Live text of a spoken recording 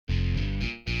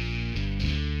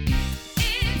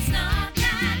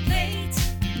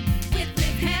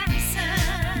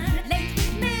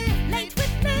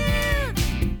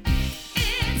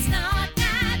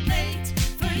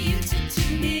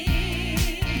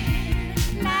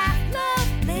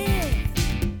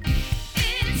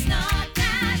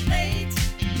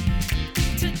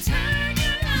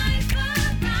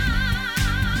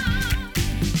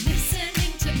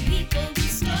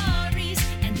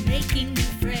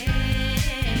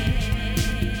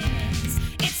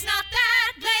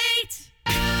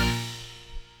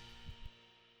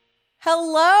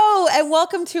Hello and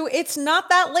welcome to It's Not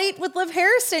That Late with Liv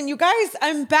Harrison. You guys,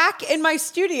 I'm back in my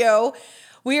studio.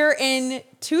 We're in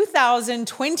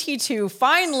 2022,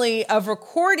 finally, of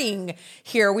recording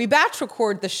here. We batch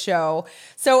record the show.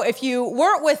 So if you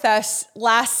weren't with us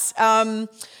last,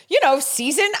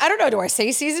 season, I don't know, do I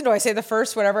say season? Do I say the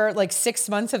first, whatever, like 6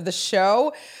 months of the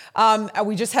show?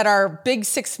 We just had our big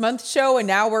 6-month show and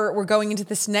now we're going into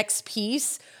this next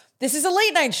piece. This is a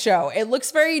late night show. It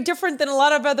looks very different than a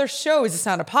lot of other shows. It's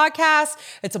not a podcast.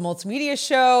 It's a multimedia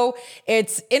show.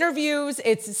 It's interviews.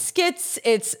 It's skits.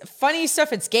 It's funny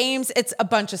stuff. It's games. It's a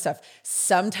bunch of stuff.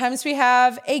 Sometimes we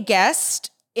have a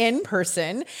guest in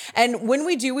person. And when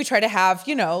we do, we try to have,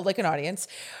 like an audience.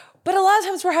 But a lot of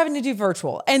times we're having to do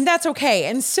virtual, and that's okay.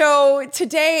 And so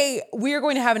today we are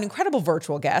going to have an incredible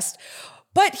virtual guest.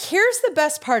 But here's the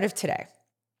best part of today.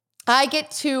 I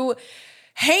get to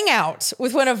hang out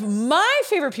with one of my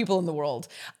favorite people in the world.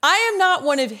 I am not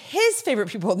one of his favorite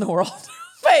people in the world,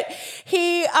 but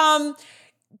he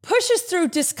pushes through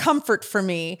discomfort for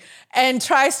me and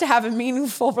tries to have a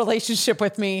meaningful relationship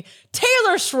with me.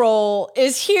 Taylor Schroll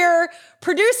is here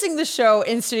producing the show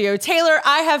in studio. Taylor,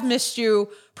 I have missed you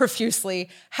profusely.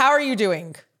 How are you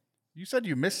doing? You said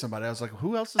you missed somebody. I was like,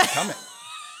 who else is coming?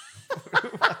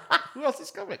 Who else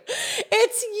is coming?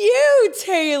 It's you,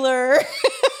 Taylor.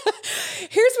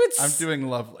 I'm doing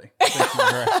lovely. Thank you for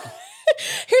asking.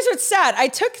 Here's what's sad. I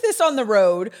took this on the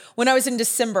road when I was in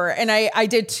December, and I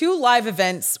did 2 live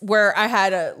events where I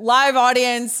had a live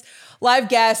audience, live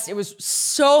guest. It was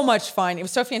so much fun. It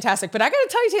was so fantastic. But I got to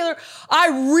tell you, Taylor,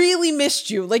 I really missed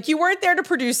you. Like, you weren't there to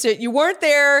produce it. You weren't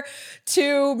there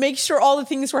to make sure all the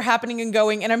things were happening and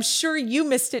going. And I'm sure you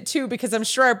missed it too, because I'm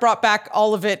sure I brought back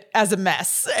all of it as a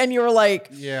mess. And you were like,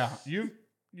 yeah,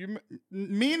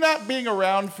 me not being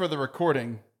around for the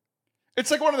recording. It's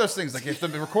like one of those things. Like, if the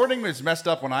recording is messed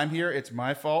up when I'm here, it's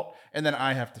my fault. And then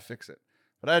I have to fix it.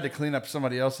 But I had to clean up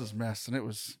somebody else's mess. And it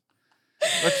was,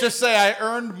 let's just say I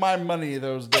earned my money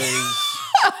those days.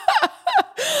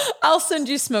 I'll send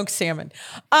you smoked salmon.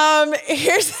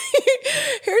 Here's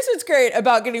what's great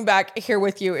about getting back here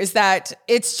with you is that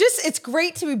it's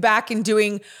great to be back and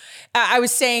doing. I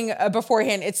was saying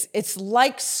beforehand, it's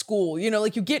like school.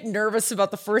 Like, you get nervous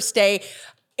about the first day.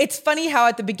 It's funny how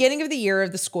at the beginning of the year,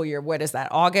 of the school year, what is that,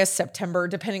 August, September,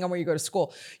 depending on where you go to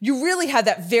school, you really had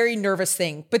that very nervous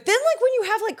thing. But then, like, when you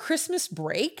have like Christmas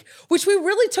break, which we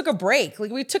really took a break,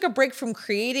 like we took a break from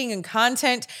creating and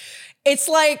content, it's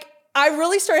like, I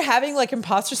really started having like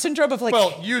imposter syndrome of like...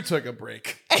 Well, you took a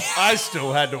break. I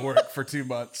still had to work for 2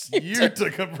 months. You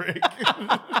took a break.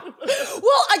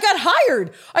 Well, I got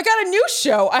hired. I got a new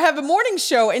show. I have a morning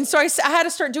show. And so I had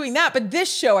to start doing that. But this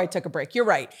show, I took a break. You're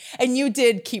right. And you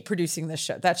did keep producing this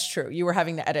show. That's true. You were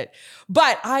having to edit.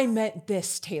 But I meant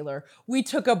this, Taylor. We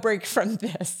took a break from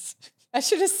this. I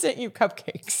should have sent you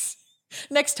cupcakes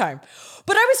next time.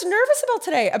 But I was nervous about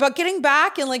today, about getting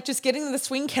back and like just getting in the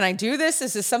swing. Can I do this?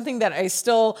 Is this something that I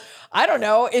don't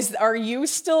know. Are you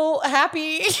still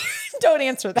happy? Don't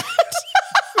answer that.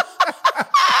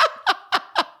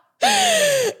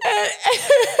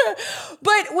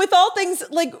 But with all things,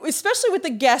 like, especially with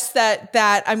the guests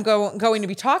that I'm going to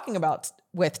be talking about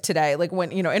with today, like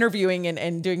when, interviewing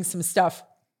and doing some stuff,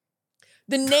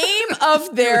 the name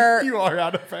of their... You are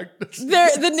out of practice.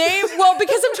 The name... Well,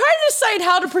 because I'm trying to decide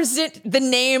how to present the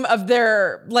name of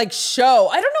their, like, show.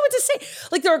 I don't know what to say.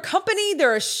 Like, they're a company,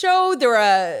 they're a show, they're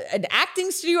an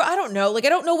acting studio. I don't know. Like, I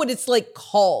don't know what it's, like,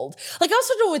 called. Like, I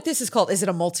also don't know what this is called. Is it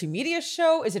a multimedia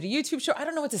show? Is it a YouTube show? I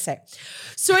don't know what to say.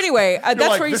 So anyway, that's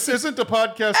like, where you this isn't a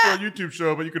podcast or a YouTube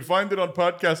show, but you can find it on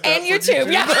podcast and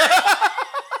YouTube. Yeah.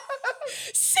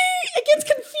 See, it gets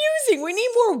confusing. We need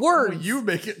more words. Well, you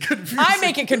make it confusing. I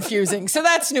make it confusing. So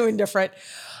that's new and different.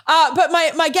 But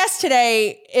my guest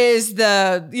today is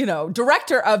the,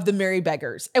 director of the Merry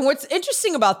Beggars. And what's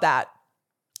interesting about that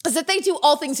is that they do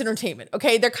all things entertainment.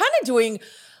 Okay. They're kind of doing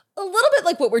a little bit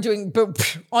like what we're doing,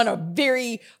 but on a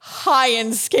very high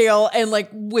end scale and like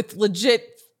with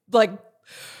legit like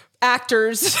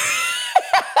actors.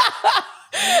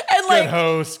 And good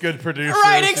hosts, good producers.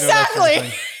 Right,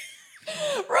 exactly.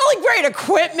 Really great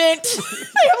equipment.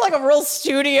 They have like a real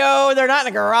studio. They're not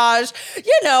in a garage.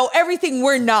 Everything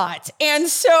we're not. And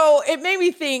so it made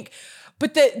me think,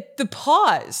 but the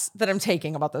pause that I'm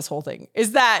taking about this whole thing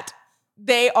is that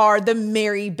they are the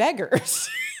Merry Beggars.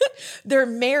 They're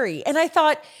merry. And I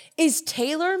thought, is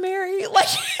Taylor merry? Like,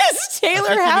 is Taylor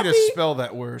happy? You need to spell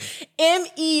that word.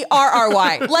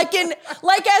 Merry.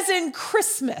 like as in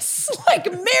Christmas. Like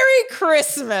Merry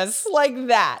Christmas. Like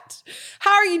that.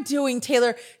 How are you doing,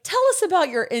 Taylor? Tell us about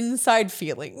your inside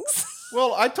feelings.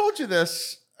 Well, I told you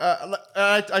this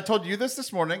I told you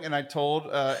this morning, and I told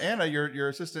Anna, your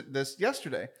assistant, this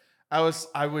yesterday. I was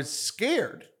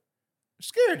scared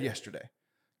yesterday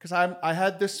because I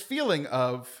had this feeling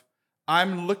of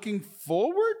I'm looking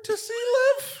forward to see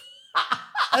Liv,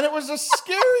 and it was a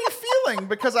scary feeling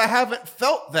because I haven't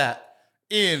felt that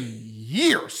in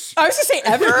years. I was going to say,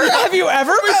 ever? Have you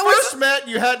ever? When we first met,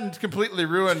 you hadn't completely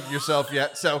ruined yourself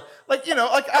yet. So, I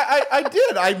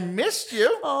did. I missed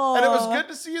you. Aww. And it was good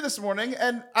to see you this morning.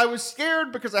 And I was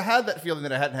scared because I had that feeling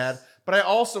that I hadn't had. But I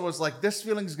also was like, this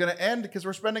feeling's going to end because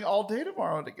we're spending all day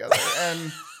tomorrow together.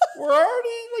 And we're already,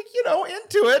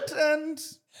 into it. And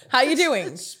how you doing?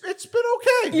 It's been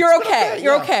okay. You're okay.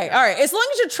 You're okay. All right. As long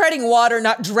as you're treading water,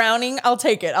 not drowning, I'll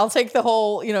take it. I'll take the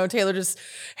whole, Taylor just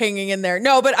hanging in there.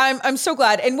 No, but I'm so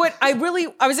glad. And what I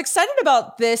was excited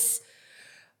about this,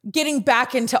 getting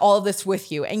back into all of this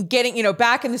with you and getting,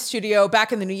 back in the studio,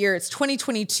 back in the new year. It's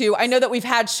 2022. I know that we've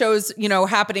had shows,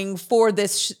 happening for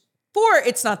this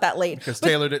It's Not That Late. Because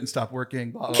Taylor didn't stop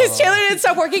working. Because Taylor didn't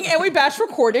stop working and we batch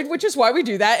recorded, which is why we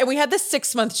do that. And we had this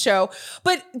 6-month show.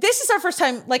 But this is our first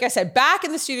time, like I said, back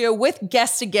in the studio with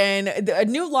guests again, a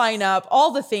new lineup,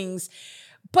 all the things.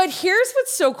 But here's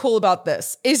what's so cool about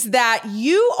this is that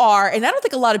you are, and I don't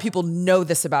think a lot of people know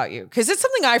this about you because it's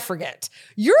something I forget.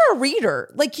 You're a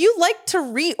reader. Like you like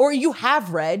to read or you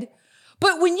have read.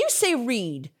 But when you say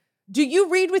read, do you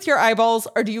read with your eyeballs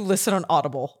or do you listen on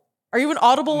Audible? Are you an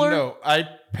Audibler? No, I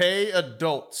pay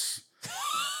adults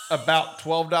about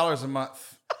 $12 a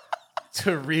month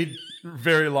to read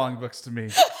very long books to me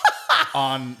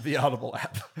on the Audible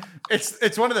app.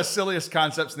 It's one of the silliest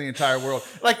concepts in the entire world.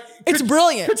 It's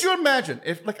brilliant. Could you imagine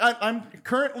if I'm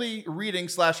currently reading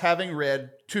 / having read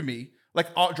to me,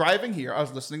 driving here, I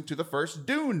was listening to the first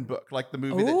Dune book, the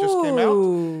movie that just came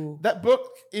out. That book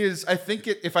is, I think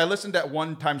if I listened at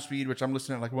 1x speed, which I'm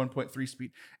listening at 1.3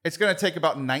 speed, it's going to take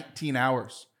about 19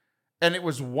 hours. And it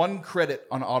was 1 credit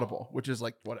on Audible, which is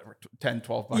whatever, 10,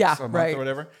 12 bucks a month or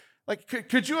whatever.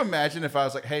 Could you imagine if I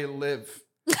was like, hey, Liv,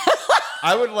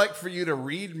 I would like for you to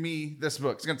read me this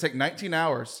book. It's going to take 19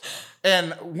 hours.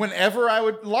 And whenever I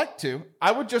would like to,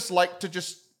 I would just like to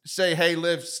just say, hey,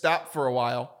 Liv, stop for a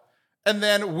while. And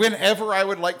then whenever I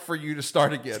would like for you to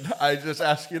start again, I just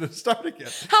ask you to start again.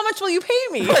 How much will you pay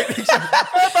me? Right,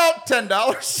 exactly. About $10.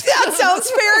 That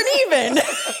sounds fair and even.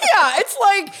 Yeah, it's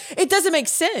it doesn't make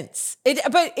sense.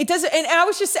 But it doesn't. And I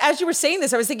was just, as you were saying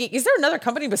this, I was thinking, is there another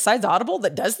company besides Audible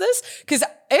that does this? Because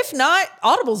if not,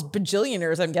 Audible's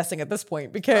bajillionaires, I'm guessing at this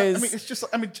point. Because it's just,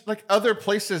 other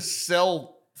places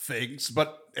sell things,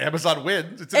 but Amazon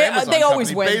wins. It's an Amazon they company.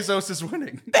 Always win. Bezos is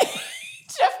winning.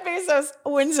 Jeff Bezos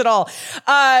wins it all.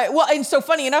 And so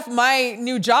funny enough, my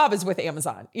new job is with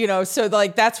Amazon, so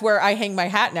that's where I hang my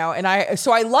hat now. And I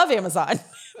love Amazon.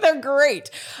 They're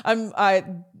great.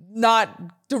 I'm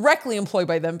not directly employed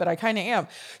by them, but I kind of am.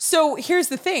 So here's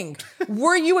the thing.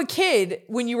 Were you a kid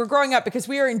when you were growing up? Because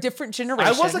we are in different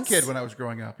generations. I was a kid when I was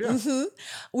growing up. Yeah. Mm-hmm.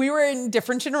 We were in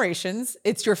different generations.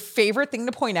 It's your favorite thing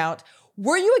to point out.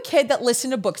 Were you a kid that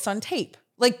listened to books on tape?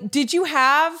 Did you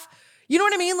have... You know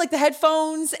what I mean? The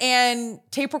headphones and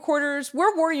tape recorders.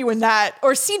 Where were you in that?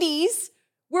 Or CDs?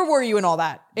 Where were you in all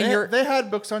that? They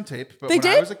had books on tape, but when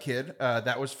I was a kid,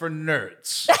 that was for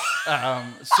nerds.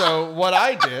 So what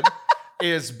I did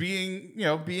is being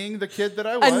the kid that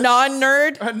I was. A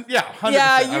non-nerd? Yeah, 100%.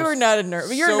 Yeah, you were not a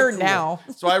nerd. You're a nerd now.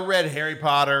 So I read Harry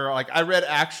Potter. I read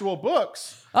actual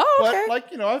books. Oh, okay.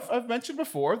 But I've mentioned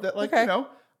before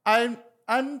that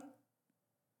I'm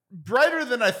brighter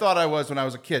than I thought I was when I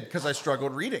was a kid because I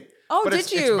struggled reading. Oh, but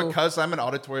did you? It's because I'm an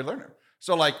auditory learner.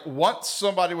 So once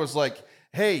somebody was like,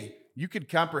 hey, you could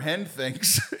comprehend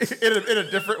things in a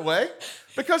different way.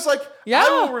 Because I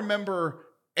will remember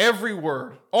every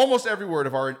word, almost every word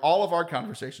of all of our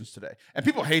conversations today. And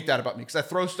people hate that about me because I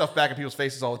throw stuff back in people's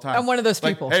faces all the time. I'm one of those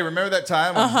people. Hey, remember that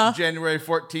time on January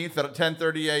 14th at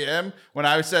 10:30 a.m. when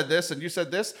I said this and you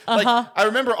said this? I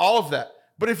remember all of that.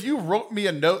 But if you wrote me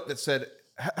a note that said,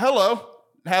 hello,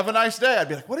 have a nice day, I'd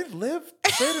be like, what did Liv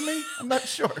say to me? I'm not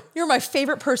sure. You're my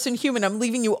favorite person human. I'm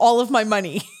leaving you all of my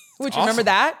money. Would you remember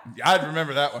that? I'd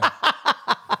remember that one.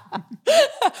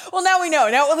 Well, now we know.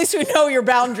 Now at least we know your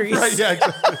boundaries. Right, yeah,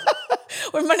 exactly.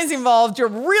 When money's involved, you're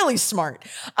really smart.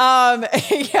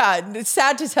 It's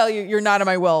sad to tell you, you're not in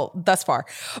my will thus far.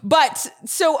 But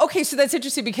so that's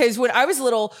interesting because when I was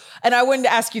little, and I wanted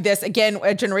to ask you this, again,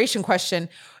 a generation question.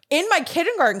 In my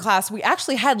kindergarten class, we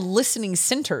actually had listening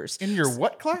centers. In your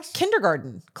what class?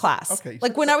 Kindergarten class. Okay.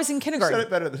 When I was in kindergarten. You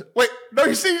said it better. Wait, no,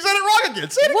 you said it wrong again.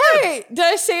 Say it again. Wait, did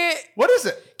I say it? What is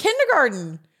it?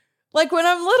 Kindergarten. Like when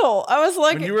I'm little, I was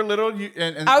like, When you were little,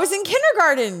 I was in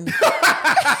kindergarten.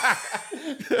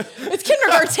 It's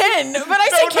kindergarten, but I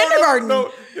say kindergarten.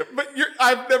 No, but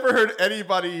I've never heard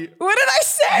anybody. What did I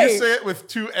say? You say it with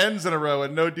two N's in a row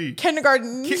and no D.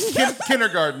 Kindergarten.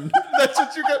 Kindergarten. That's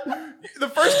what you got. The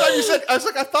first time you said, I was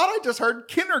like, I thought I just heard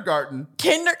kindergarten.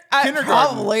 Kindergarten.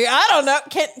 Probably. I don't know.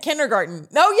 Kindergarten.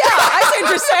 No, yeah, I see what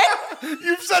you're saying.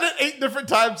 You've said it 8 different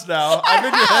times now. I'm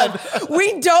in your head.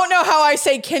 We don't know how I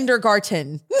say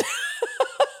kindergarten.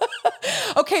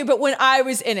 Okay, but when I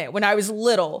was in it, when I was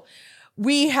little,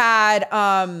 we had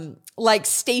like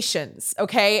stations,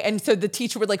 okay? And so the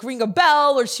teacher would like ring a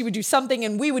bell or she would do something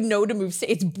and we would know to move.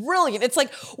 It's brilliant. It's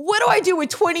like, what do I do with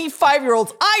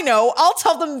 25-year-olds? I know. I'll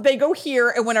tell them they go here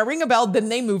and when I ring a bell, then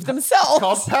they move themselves.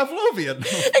 Called Pavlovian.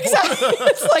 Exactly.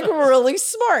 It's like really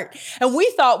smart. And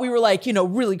we thought we were like,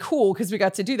 really cool because we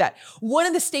got to do that. One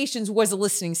of the stations was a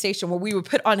listening station where we would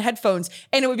put on headphones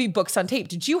and it would be books on tape.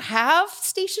 Did you have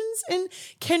stations in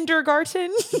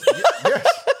kindergarten? Yes.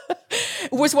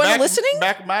 Was one listening?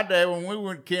 Back in my day when we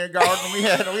went to kindergarten, we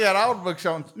had all the books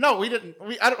on. No, we didn't.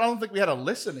 I don't think we had a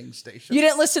listening station. You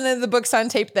didn't listen to the books on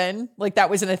tape then? Like that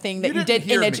wasn't a thing that you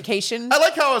did in education? I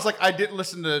like how I was like, I didn't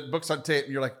listen to books on tape.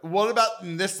 And you're like, what about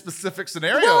in this specific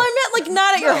scenario? Well, I meant like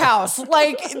not at your house.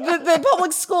 Like the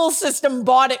public school system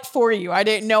bought it for you. I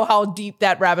didn't know how deep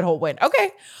that rabbit hole went.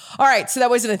 Okay. All right. So that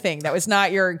wasn't a thing. That was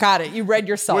not got it. You read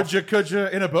yourself. Would you, could you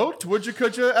in a boat? Would you,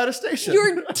 could you at a station?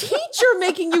 Your teacher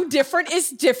making you different is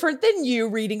different than you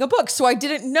reading a book. So I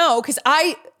didn't know because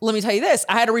let me tell you this,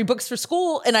 I had to read books for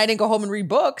school and I didn't go home and read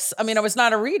books. I mean, I was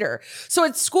not a reader. So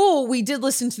at school, we did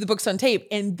listen to the books on tape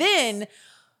and then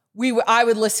I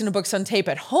would listen to books on tape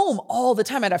at home all the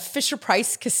time. I had a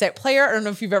Fisher-Price cassette player. I don't know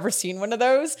if you've ever seen one of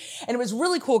those. And it was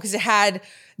really cool because it had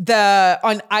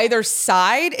on either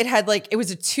side, it was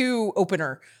a 2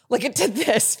 opener. Like it did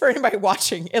this for anybody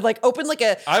watching. It like opened like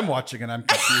I'm watching and I'm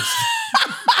confused.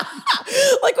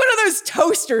 Like one of those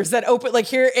toasters that open like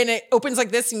here and it opens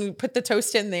like this and you put the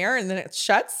toast in there and then it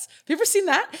shuts. Have you ever seen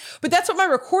that? But that's what my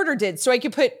recorder did. So I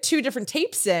could put 2 different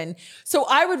tapes in. So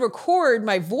I would record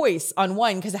my voice on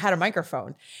one because it had a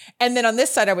microphone. And then on this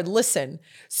side, I would listen.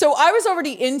 So I was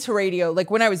already into radio,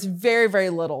 like when I was very, very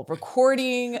little,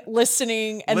 recording,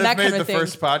 listening, and Liv that kind of thing. made the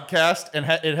first podcast and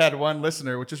it had 1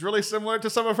 listener, which is really similar to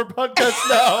some of her podcasts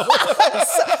now.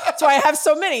 So I have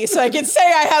so many. So I can say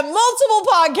I have multiple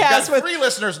podcasts with 3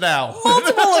 listeners now.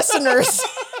 Multiple listeners.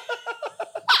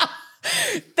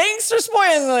 Thanks for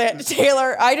spoiling it,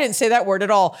 Taylor. I didn't say that word at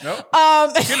all. Nope.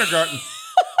 Kindergarten.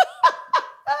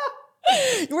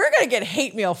 We're going to get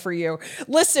hate mail for you.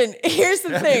 Listen, here's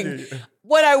the thing.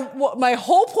 My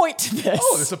whole point to this.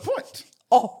 Oh, there's a point.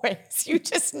 Always. You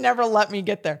just never let me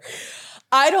get there.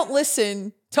 I don't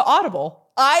listen to Audible.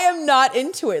 I am not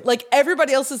into it. Like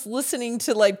everybody else is listening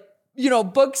to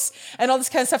books and all this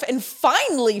kind of stuff. And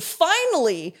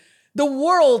finally, the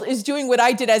world is doing what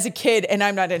I did as a kid and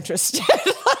I'm not interested.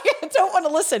 I don't want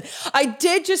to listen. I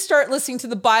did just start listening to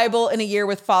the Bible in a year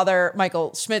with Father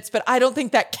Michael Schmitz, but I don't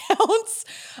think that counts.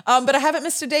 But I haven't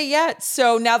missed a day yet.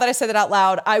 So now that I said that out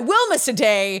loud, I will miss a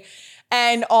day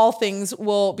and all things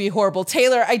will be horrible.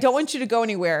 Taylor, I don't want you to go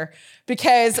anywhere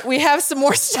because we have some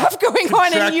more stuff going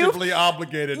on. And Contractually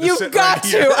obligated to you've sit got right to.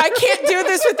 here. I can't do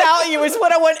this without you is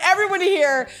what I want everyone to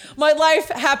hear. My life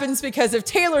happens because of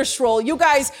Taylor Schroll. You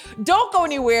guys don't go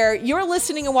anywhere. You're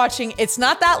listening and watching It's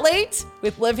Not That Late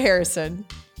with Liv Harrison.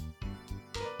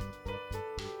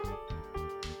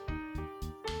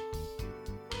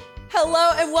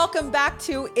 Hello and welcome back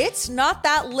to It's Not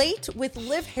That Late with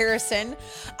Liv Harrison.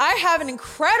 I have an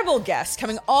incredible guest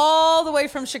coming all the way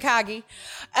from Chicago.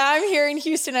 I'm here in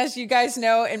Houston, as you guys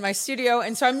know, in my studio.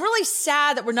 And so I'm really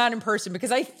sad that we're not in person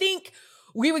because I think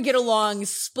we would get along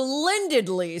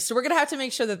splendidly. So we're going to have to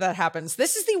make sure that happens.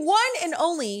 This is the one and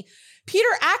only Peter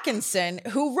Atkinson,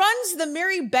 who runs the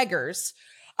Merry Beggars,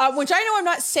 which I know I'm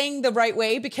not saying the right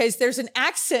way because there's an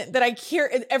accent that I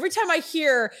hear every time I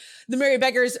hear the Merry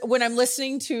Beggars when I'm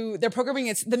listening to their programming.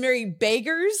 It's the Merry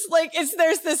Beggars. Like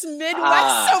there's this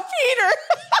Midwest. So Peter,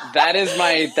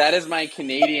 that is my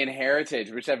Canadian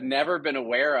heritage, which I've never been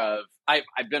aware of.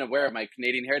 I've been aware of my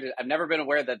Canadian heritage. I've never been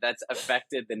aware that that's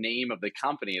affected the name of the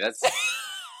company.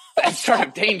 That's sort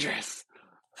of dangerous.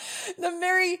 The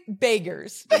Merry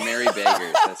Beggars. The Merry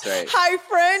Beggars. That's right. Hi,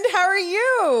 friend. How are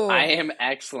you? I am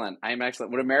excellent.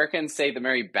 Would Americans say the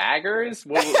Merry Baggers?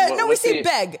 No, we say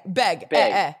beg.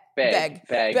 Beggars.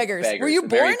 Beggars. Were you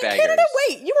born in Canada?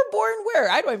 Wait, you were born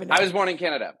where? I don't even know. I was born in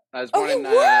Canada. I was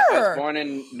born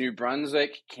in New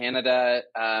Brunswick, Canada.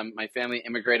 My family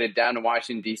immigrated down to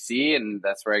Washington, D.C., and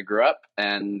that's where I grew up.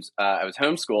 And I was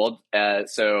homeschooled.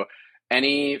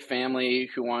 any family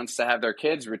who wants to have their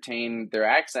kids retain their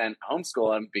accent,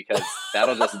 homeschool them, because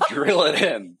that'll just drill it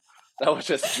in. That will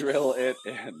just drill it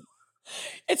in.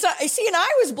 It's see, and I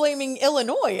was blaming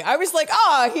Illinois. I was like,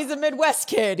 he's a Midwest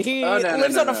kid. He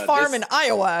lives on a farm in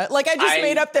Iowa. Like I just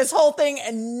made up this whole thing,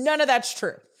 and none of that's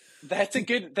true. That's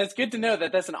good to know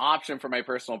that that's an option for my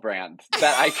personal brand,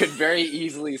 that I could very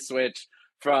easily switch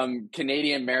from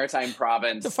Canadian Maritime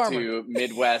Province to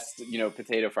Midwest,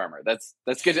 potato farmer. That's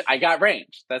good. I got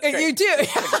range. That's great. You do.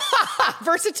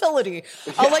 Versatility.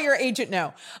 Yeah. I'll let your agent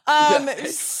know.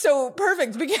 So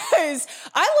perfect, because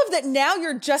I love that now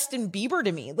you're Justin Bieber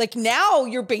to me. Like now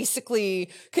you're basically,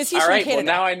 because he's from Canada. Well,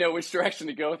 now I know which direction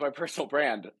to go with my personal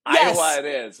brand. Yes. Iowa it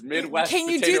is. Midwest. Can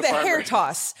you do the hair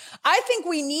toss? I think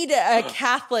we need a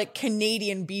Catholic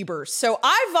Canadian Bieber. So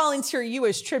I volunteer you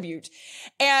as tribute.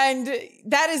 And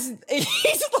that is,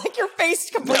 he's like your face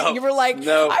completely. No, you were like,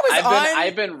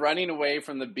 I've been running away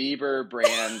from the Bieber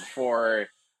brand for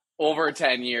over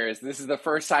 10 years. This is the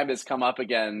first time it's come up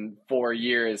again for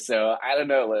years. So I don't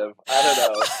know, Liv. I don't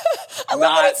know. I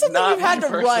love that it's something you've had to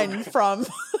run from.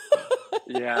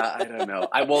 Yeah, I don't know.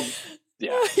 I will.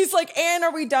 Yeah. He's like, Anne,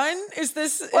 are we done? Is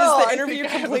the interview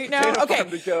complete now? Okay.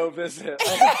 To go visit.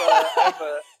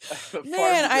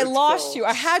 Man, I lost you.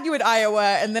 I had you at Iowa,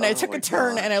 and then I took a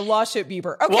turn and I lost you at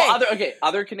Bieber. Okay. Well,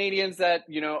 other Canadians that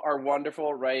are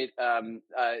wonderful, right?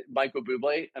 Michael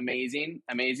Bublé, amazing.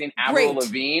 Avril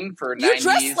Lavigne for 90s. You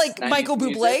dress like Michael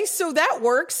Bublé, so that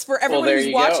works for everyone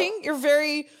who's watching. You're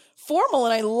very formal,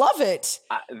 and I love it.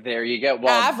 There you go. Well,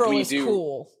 Avril is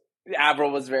cool. Avril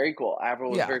was very cool.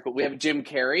 Very cool. We have Jim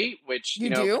Carrey, which,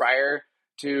 prior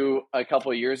to a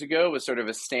couple of years ago was sort of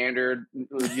a standard,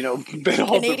 middle of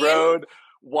the road,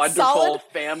 wonderful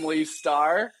family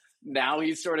star. Now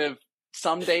he's sort of,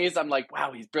 some days I'm like,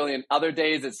 wow, he's brilliant. Other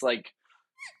days it's like,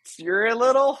 should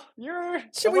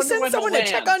we send someone to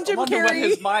check on Jim Carrey? When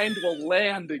his mind will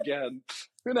land again.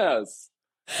 Who knows?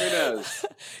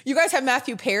 You guys have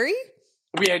Matthew Perry?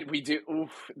 We do.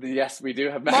 Oof, yes, we do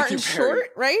have Matthew Martin Perry.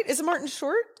 Short, right? Is Martin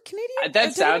Short Canadian?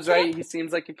 That sounds right. He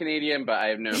seems like a Canadian, but I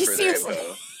have no further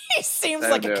info. He seems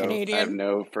like a Canadian. I have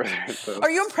no further info. Are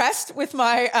you impressed with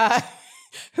my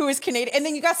who is Canadian? And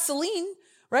then you got Celine,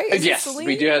 right? Yes,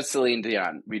 we do have Celine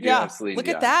Dion. Look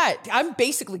at that. I'm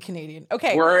basically Canadian.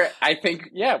 Okay. I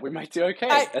think, we might do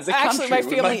okay. As a country, my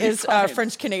family is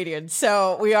French Canadian.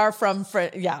 So we are from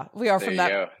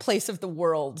that place of the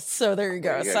world. So there you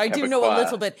go. So I do know a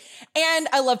little bit. And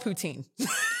I love poutine.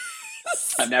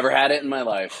 I've never had it in my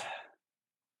life.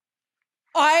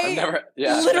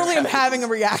 Literally am having a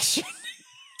reaction.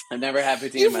 I've never had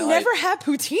poutine in my life. You've never had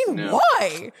poutine? No.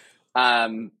 Why?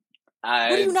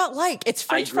 What do you not like? It's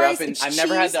French fries, it's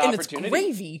cheese, and it's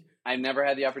gravy. I've never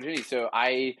had the opportunity. So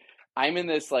I'm in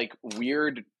this like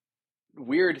weird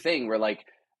thing where like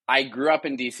I grew up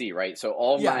in DC, right? So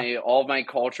all of my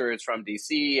culture is from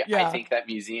DC. Yeah. I think that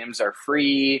museums are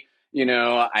free.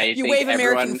 I think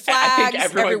American flags. I think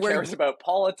everyone everywhere. Cares about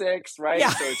politics, right? Yeah.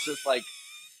 So it's just like,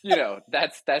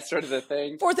 that's sort of the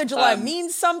thing. 4th of July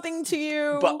means something to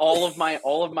you. But all of my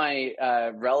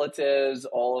relatives,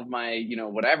 all of my,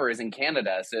 whatever is in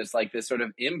Canada. So it's like this sort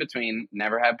of in between,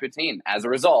 never had poutine. As a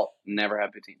result, never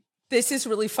had poutine. This is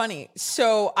really funny.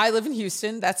 So I live in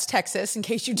Houston. That's Texas, in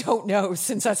case you don't know,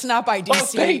 since that's not by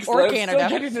DC or Canada.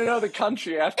 Still getting to know the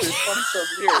country after 20-some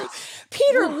years.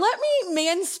 Peter, let me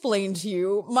mansplain to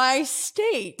you my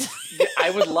state.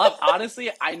 I would love,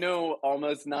 honestly, I know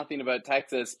almost nothing about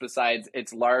Texas besides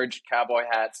its large cowboy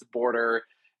hats, border,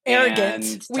 arrogant.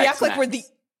 And we act like we're the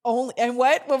only, and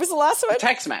what was the last one?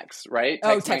 Tex-Mex, right?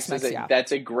 Oh, Tex-Mex, yeah.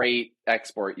 That's a great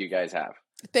export you guys have.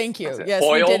 Thank you. Yes,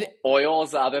 oil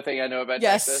is the other thing I know about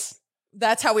Texas.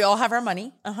 That's how we all have our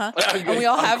money. And we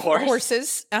all have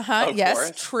horses. Yes,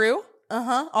 course. True.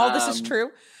 All this is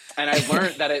true. And I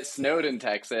learned that it snowed in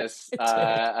Texas.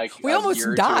 We almost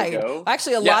died.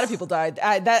 Actually, a lot of people died.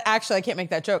 I can't make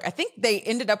that joke. I think they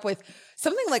ended up with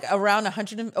something like around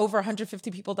over 150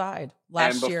 people died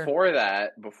last year. And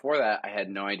before that, I had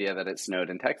no idea that it snowed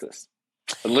in Texas.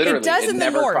 Literally, it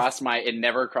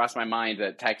never crossed my mind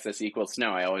that Texas equals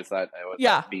snow. I always thought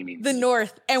beaming. The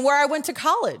North. And where I went to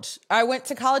college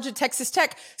at Texas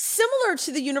Tech, similar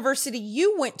to the university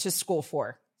you went to school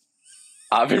for.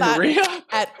 Ave Maria?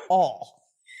 At all.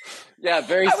 Yeah,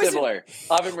 very similar.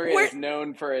 Ave Maria is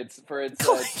known for its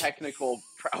technical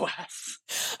prowess.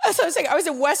 That's what I was saying. I was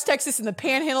in West Texas, in the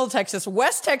Panhandle of Texas,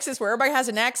 West Texas, where everybody has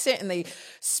an accent and they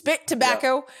spit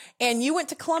tobacco. Yeah. And you went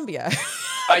to Columbia.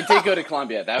 I did go to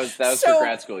Columbia. That was for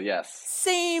grad school. Yes.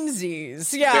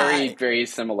 Samesies. Yeah. Very, very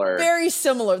similar. Very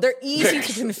similar. They're easy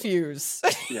to confuse.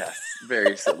 Yes.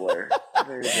 Very similar.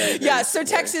 Very, very, very Yeah, so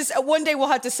similar. Texas, one day we'll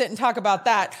have to sit and talk about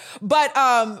that. But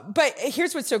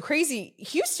here's what's so crazy.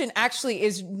 Houston actually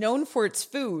is known for its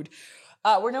food.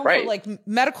 We're known for like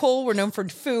medical. We're known for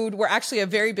food. We're actually a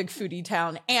very big foodie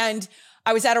town. And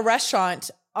I was at a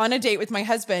restaurant on a date with my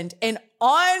husband, and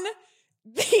on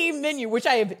the menu, which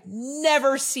I have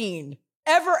never seen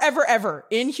ever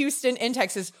in Houston, in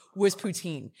Texas, was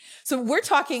poutine. So we're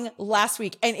talking last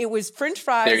week, and it was French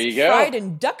fries fried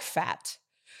in duck fat,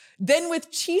 then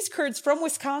with cheese curds from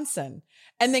Wisconsin,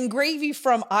 and then gravy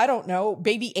from, I don't know,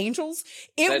 Baby Angels.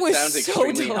 That was sounds so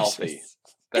extremely delicious. Healthy.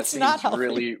 It's not healthy.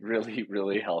 Really, really,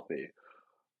 really healthy.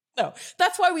 No,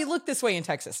 that's why we look this way in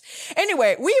Texas.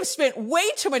 Anyway, we have spent way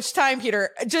too much time,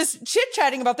 Peter, just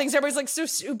chit-chatting about things. Everybody's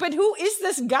like, but who is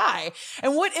this guy?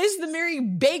 And what is the Mary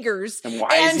Beggars? And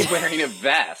why is he wearing a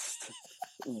vest?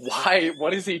 Why?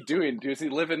 What is he doing? Does he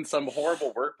live in some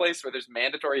horrible workplace where there's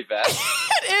mandatory vests?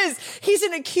 It is. He's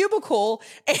in a cubicle,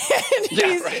 and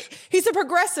he's a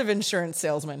Progressive insurance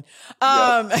salesman.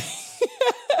 Yep.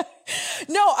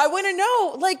 No, I want to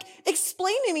know, like,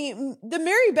 explain to me, the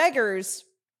Mary Beggars.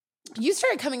 You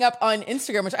started coming up on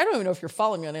Instagram, which I don't even know if you're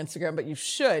following me on Instagram, but you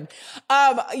should.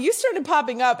 You started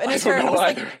popping up, and I was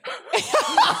like,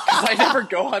 I never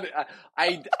go on.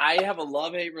 I have a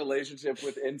love-hate relationship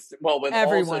with with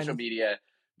everyone. All social media,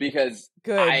 because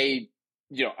I'm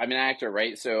an actor,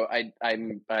 right? So I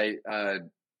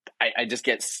just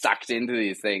get sucked into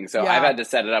these things. So I've had to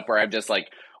set it up where I'm just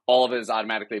like, all of it is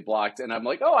automatically blocked, and I'm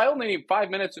like, oh, I only need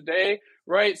 5 minutes a day.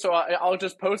 Right. So I'll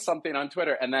just post something on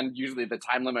Twitter, and then usually the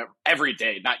time limit every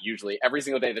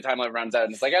single day, the time limit runs out,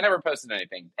 and it's like, I never posted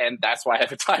anything. And that's why I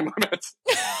have a time limit.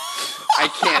 I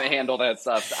can't handle that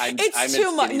stuff. It's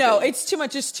too much. No, it's too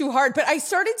much. It's too hard. But I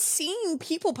started seeing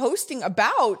people posting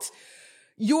about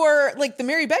the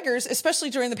Mary Beggars,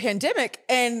 especially during the pandemic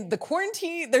and the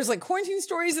quarantine. There's like quarantine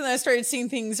stories. And then I started seeing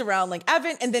things around like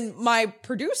Advent. And then my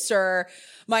producer,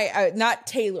 not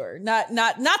Taylor, not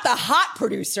the hot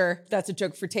producer. That's a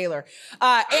joke for Taylor.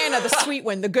 Anna, the sweet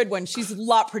one, the good one. She's a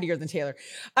lot prettier than Taylor.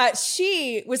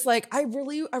 She was like, I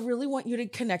really want you to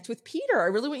connect with Peter. I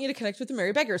really want you to connect with the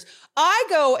Mary Beggars. I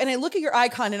go and I look at your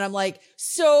icon and I'm like,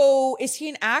 so is he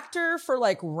an actor for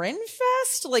like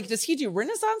Renfest? Like, does he do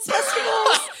Renaissance festivals?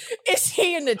 Is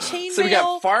he in the chainmail? So we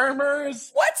got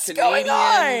farmers. What's going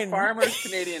on? Farmers,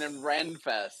 Canadian, and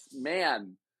Renfest.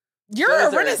 Man. You're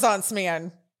a Renaissance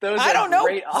man. I don't know.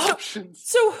 Great options.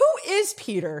 So who is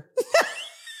Peter?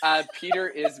 Peter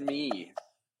is me.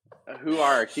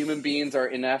 Human beings are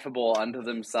ineffable unto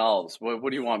themselves. What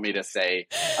do you want me to say?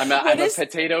 I'm a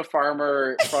potato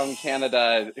farmer from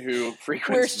Canada who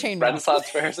frequents Renaissance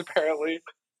fairs, apparently.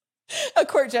 A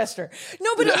court jester.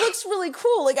 No, but it looks really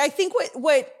cool. Like, I think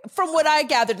what from what I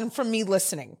gathered and from me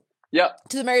listening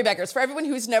to the Mary Beggars, for everyone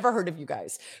who's never heard of you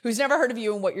guys, who's never heard of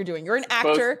you and what you're doing, you're an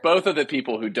actor. Both of the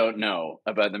people who don't know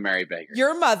about the Mary Beggars.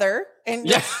 Your mother and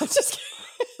just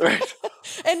right.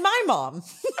 And my mom.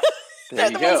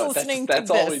 There you go. That's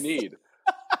all we need.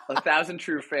 1,000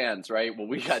 true fans, right? Well,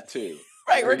 we got 2.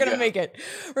 Right, we're gonna make it.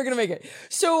 We're gonna make it.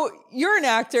 So you're an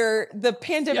actor. The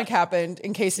pandemic happened,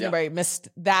 in case anybody missed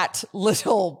that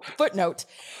little footnote.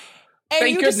 And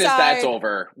Thank goodness that's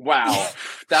over. Wow,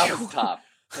 that was tough.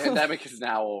 Pandemic is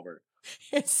now over.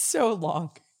 It's so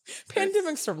long.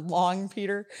 Pandemics are long,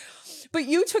 Peter. But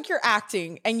you took your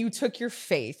acting and you took your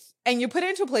faith and you put it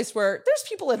into a place where there's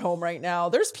people at home right now.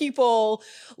 There's people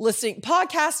listening.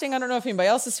 Podcasting, I don't know if anybody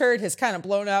else has heard, has kind of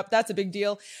blown up. That's a big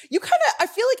deal. I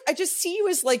feel like I just see you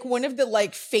as like one of the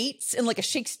like fates in like a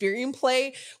Shakespearean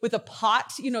play with a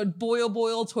pot,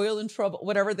 boil, toil and trouble,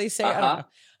 whatever they say. I don't know.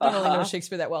 I don't really know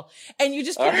Shakespeare that well. And you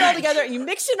just put it all together and you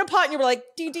mix it in a pot and you were like,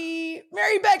 DD,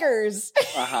 Mary Beggars.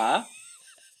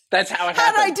 That's how it happened.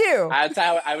 How'd I do? That's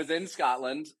how I was in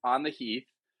Scotland on the heath.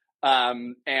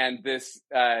 And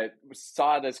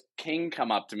saw this king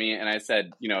come up to me and I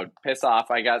said, piss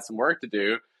off, I got some work to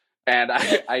do. And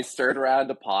I stirred around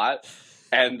a pot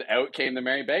and out came the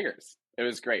Merry Beggars. It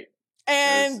was great.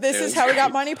 And this is how we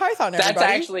got Monty Python, everybody. That's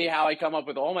actually how I come up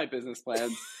with all my business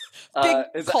plans.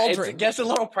 Big cauldron. It gets a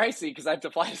little pricey because I have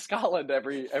to fly to Scotland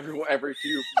every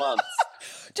few months.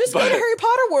 Just go to Harry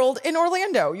Potter World in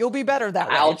Orlando. You'll be better that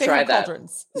way. I'll try that.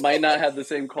 Might not have the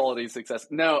same quality success.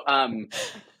 No,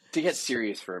 to get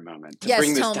serious for a moment, to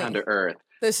bring this down to earth.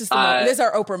 This is the moment. This is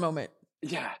our Oprah moment.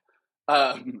 Yeah.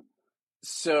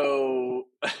 So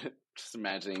just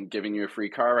imagining giving you a free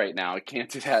car right now. I can't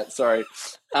do that. Sorry.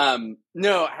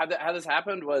 No, how this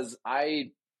happened was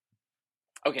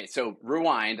so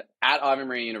rewind at Ave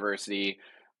Maria University.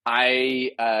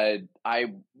 I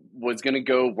was going to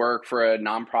go work for a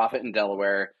nonprofit in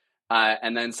Delaware.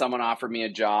 And then someone offered me a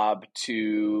job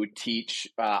to teach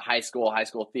high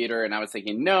school theater. And I was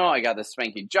thinking, no, I got this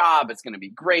spanky job. It's going to be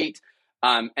great.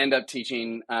 End up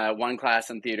teaching one class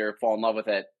in theater, fall in love with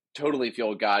it, totally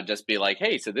feel God just be like,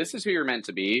 hey, so this is who you're meant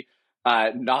to be.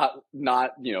 Not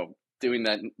doing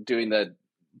the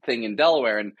thing in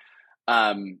Delaware.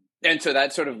 And so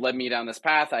that sort of led me down this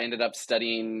path. I ended up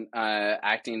studying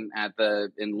acting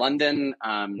in London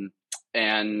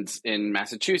and in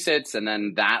Massachusetts. And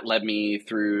then that led me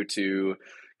through to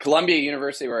Columbia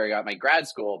University, where I got my grad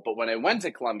school. But when I went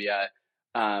to Columbia,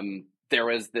 there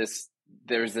was this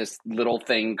little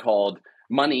thing called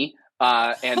money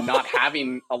and not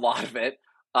having a lot of it.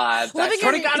 That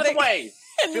sort of got in the way.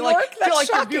 I feel like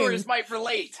your viewers might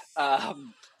relate.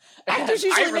 Actors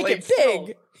usually make it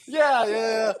big.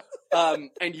 Yeah.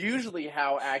 And usually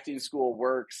how acting school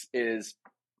works is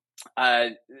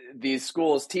these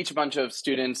schools teach a bunch of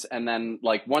students, and then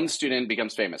like one student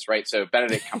becomes famous, right? So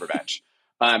Benedict Cumberbatch.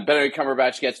 Benedict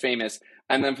Cumberbatch gets famous,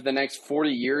 and then for the next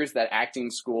 40 years, that acting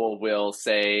school will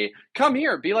say, come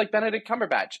here, be like Benedict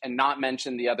Cumberbatch, and not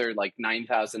mention the other like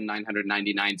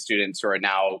 9,999 students who are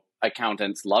now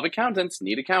accountants, love accountants,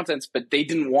 need accountants, but they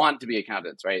didn't want to be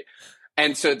accountants, right?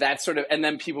 And so that's sort of, and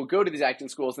then people go to these acting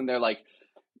schools and they're like,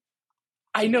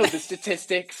 I know the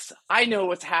statistics, I know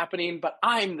what's happening, but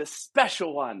I'm the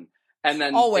special one. And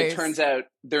then It turns out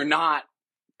they're not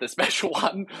the special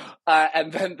one.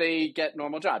 And then they get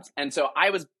normal jobs. And so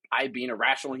I being a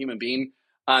rational human being,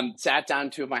 sat down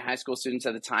two of my high school students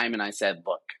at the time and I said,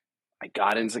 look, I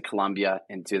got into Columbia,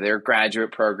 into their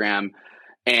graduate program.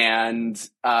 And,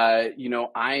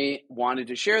 I wanted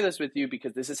to share this with you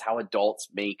because this is how adults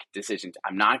make decisions.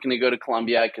 I'm not going to go to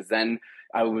Columbia because then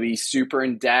I would be super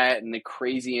in debt and the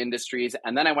crazy industries.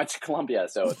 And then I went to Columbia.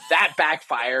 So that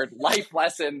backfired. Life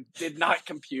lesson did not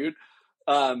compute.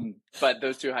 But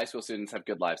those two high school students have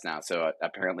good lives now. So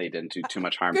apparently it didn't do too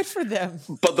much harm. Good for them.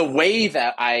 But the way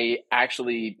that I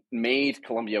actually made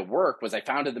Columbia work was I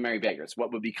founded the Merry Beggars,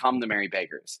 what would become the Merry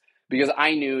Beggars, because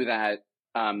I knew that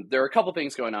there are a couple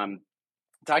things going on.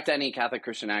 Talk to any Catholic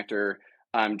Christian actor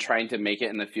trying to make it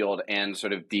in the field and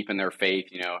sort of deepen their faith,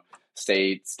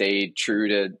 stay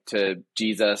true to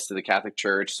Jesus, to the Catholic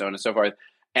Church, so on and so forth.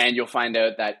 And you'll find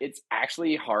out that it's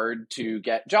actually hard to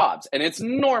get jobs. And it's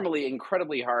normally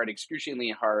incredibly hard,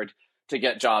 excruciatingly hard to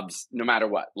get jobs no matter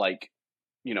what. Like,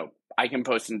 I can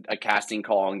post a casting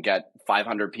call and get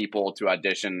 500 people to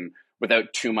audition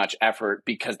without too much effort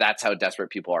because that's how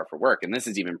desperate people are for work. And this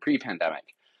is even pre-pandemic.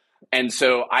 And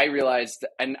so I realized,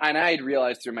 and I had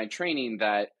realized through my training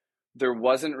that there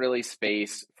wasn't really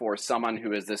space for someone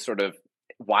who is this sort of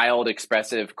wild,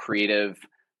 expressive, creative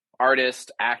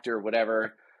artist, actor,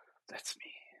 whatever. That's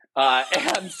me.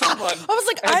 And someone. I was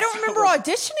like, I don't remember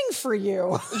auditioning for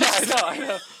you. Yeah, I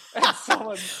know. And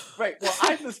someone, right. Well,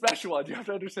 I'm the special one. You have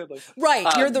to understand. Right.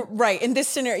 You're right. In this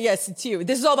scenario, yes, it's you.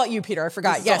 This is all about you, Peter. I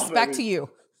forgot. Yes, back to you.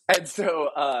 And so,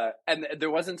 and there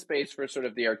wasn't space for sort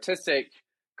of the artistic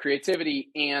creativity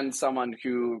and someone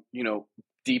who,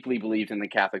 deeply believed in the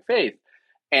Catholic faith.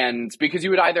 And because you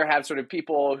would either have sort of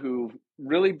people who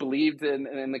really believed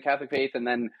in the Catholic faith, and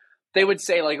then they would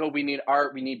say like, oh, we need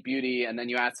art, we need beauty. And then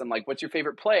you ask them like, what's your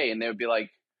favorite play? And they would be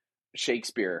like,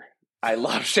 Shakespeare. I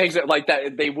love Shakespeare. Like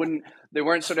that. They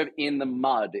weren't sort of in the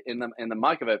mud, in the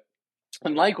muck of it.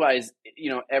 And likewise,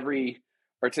 every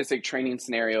artistic training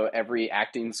scenario, every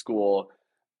acting school,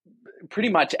 pretty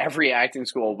much every acting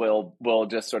school will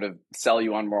just sort of sell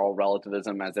you on moral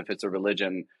relativism as if it's a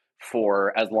religion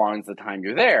for as long as the time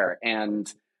you're there.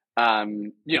 And,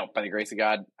 by the grace of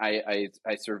God, I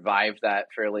survived that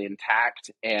fairly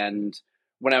intact. And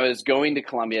when I was going to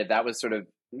Columbia, that was sort of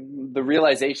the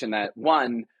realization that,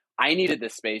 one, I needed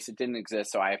this space. It didn't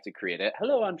exist, so I have to create it.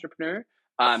 Hello, entrepreneur.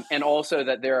 And also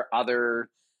that there are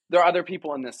other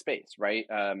people in this space, right?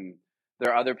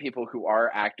 There are other people who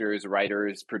are actors,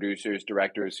 writers, producers,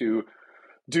 directors who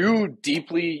do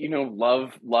deeply,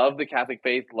 love the Catholic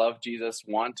faith, love Jesus,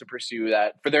 want to pursue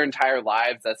that for their entire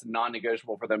lives. That's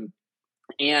non-negotiable for them,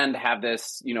 and have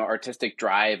this, artistic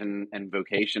drive and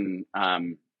vocation.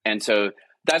 And so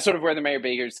that's sort of where the Merry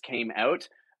Beggars came out.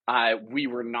 We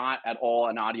were not at all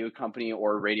an audio company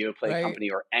or a radio play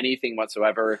company or anything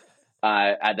whatsoever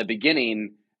at the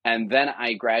beginning. And then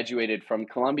I graduated from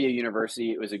Columbia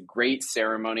University. It was a great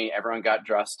ceremony. Everyone got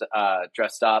dressed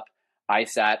up. I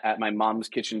sat at my mom's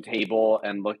kitchen table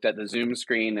and looked at the Zoom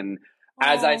screen. And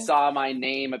as I saw my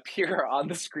name appear on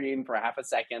the screen for half a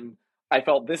second, I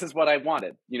felt this is what I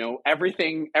wanted.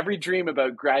 Every dream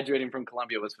about graduating from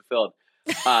Columbia was fulfilled.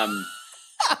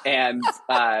 And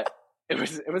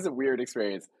it was a weird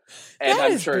experience, and That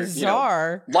I'm is sure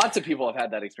bizarre. lots of people have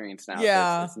had that experience now.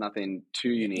 Yeah. So it's nothing too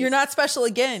unique. You're not special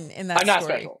again in that I'm not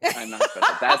story. special. I'm not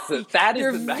special. That is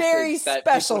You're the message very that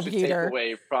special, people should Peter. take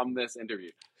away from this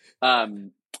interview.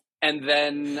 And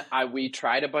then we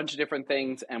tried a bunch of different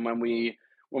things, and when we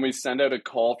send out a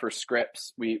call for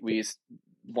scripts, we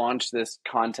launched this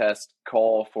contest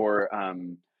call for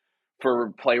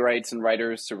playwrights and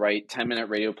writers to write 10-minute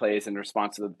radio plays in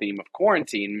response to the theme of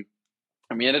quarantine.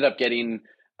 And we ended up getting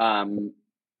over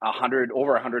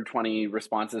 120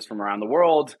 responses from around the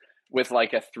world with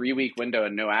like a 3-week window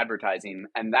and no advertising.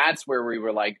 And that's where we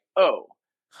were like, oh,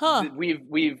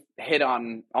 we've hit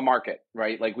on a market,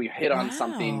 right? Like we've hit on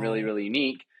something really, really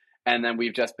unique. And then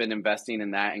we've just been investing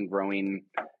in that and growing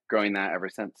that ever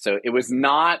since. So it was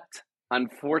not,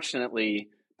 unfortunately,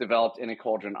 developed in a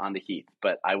cauldron on the Heath,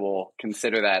 but I will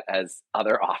consider that as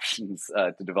other options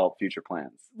to develop future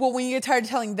plans. Well, when you get tired of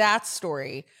telling that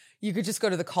story, you could just go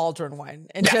to the cauldron one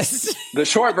and just. The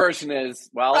short version is,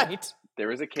 well, right. There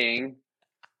was a king.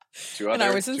 And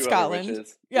I was in Scotland.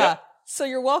 Yeah. Yep. So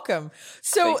you're welcome.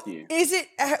 So is it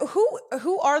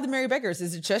who are the Merry Beggars?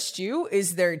 Is it just you?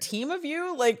 Is there a team of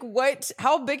you? Like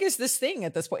how big is this thing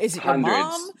at this point? Is it Hundreds. Your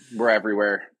mom? We're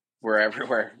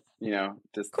everywhere.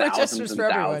 Just thousands and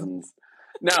thousands.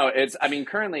 No,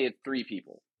 currently it's 3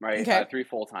 people, right? Okay. 3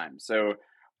 full-time. So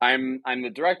I'm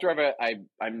the director of it.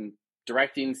 I'm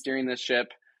directing, steering this ship.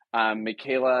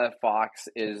 Michaela Fox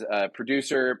is a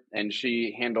producer, and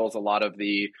she handles a lot of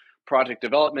the project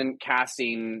development,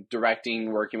 casting,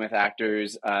 directing, working with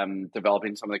actors,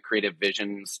 developing some of the creative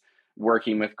visions,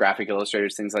 working with graphic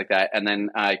illustrators, things like that. And then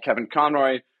Kevin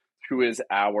Conroy, who is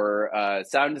our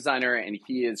sound designer, and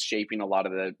he is shaping a lot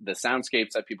of the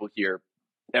soundscapes that people hear.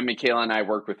 And Michaela and I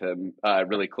work with him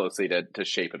really closely to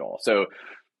shape it all. So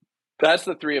that's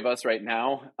the 3 of us right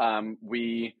now.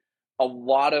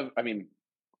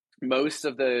 Most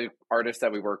of the artists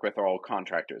that we work with are all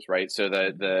contractors, right? So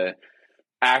the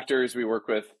actors we work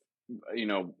with,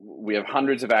 we have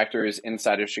hundreds of actors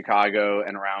inside of Chicago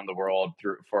and around the world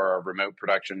for our remote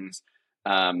productions.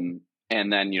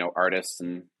 And then, artists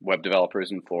and web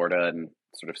developers in Florida and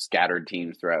sort of scattered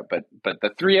teams throughout. But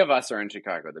the 3 of us are in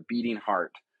Chicago. The beating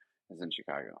heart is in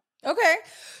Chicago. Okay.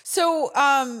 So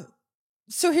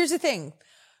here's the thing.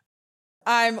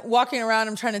 I'm walking around,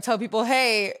 I'm trying to tell people,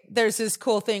 hey, there's this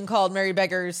cool thing called Merry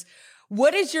Beggars.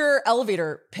 What is your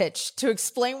elevator pitch to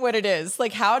explain what it is?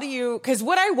 Like, how do you, because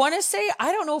what I want to say,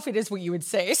 I don't know if it is what you would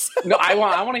say. So. No, I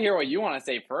want to hear what you want to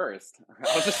say first.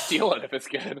 I'll just steal it if it's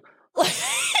good.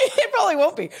 It probably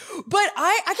won't be. But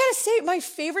I gotta say, my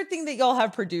favorite thing that y'all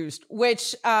have produced,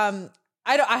 which I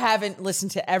haven't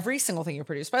listened to every single thing you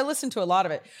produced, but I listened to a lot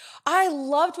of it. I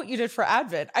loved what you did for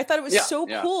Advent. I thought it was so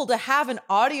cool to have an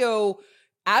audio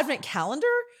Advent calendar.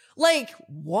 Like,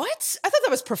 what? I thought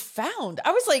that was profound.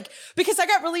 I was like, because I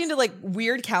got really into like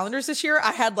weird calendars this year.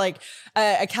 I had like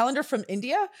a calendar from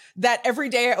India that every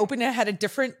day I opened it had a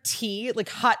different tea, like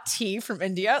hot tea from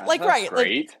India. Like, right.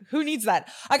 Great. Like, who needs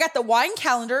that? I got the wine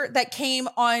calendar that came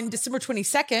on December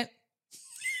 22nd.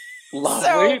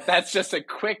 Lovely. So, that's just a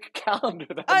quick calendar.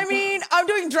 I'm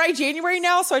doing dry January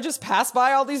now, so I just pass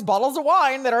by all these bottles of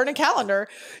wine that are in a calendar.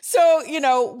 So,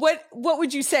 what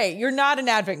would you say? You're not an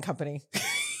Advent company.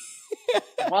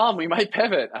 Well, we might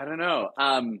pivot. I don't know.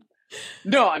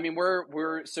 No,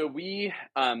 we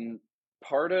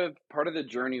part of the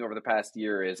journey over the past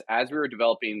year is as we were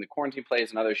developing the quarantine plays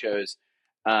and other shows,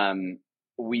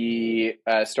 we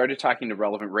started talking to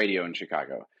Relevant Radio in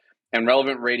Chicago. And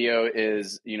Relevant Radio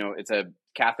is, it's a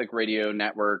Catholic radio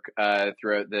network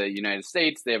throughout the United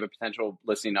States. They have a potential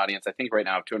listening audience, I think right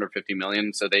now, of 250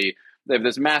 million. So they have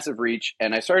this massive reach.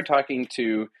 And I started talking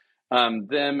to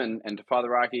them and to Father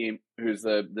Rocky, who's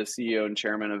the CEO and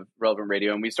chairman of Relevant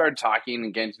Radio. And we started talking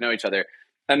and getting to know each other.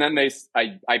 And then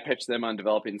I pitched them on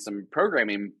developing some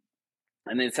programming.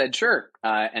 And they said, sure.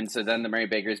 And so then the Merry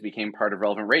Beggars became part of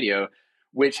Relevant Radio,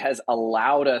 which has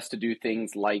allowed us to do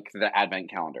things like the Advent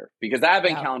calendar. Because the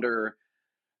Advent calendar,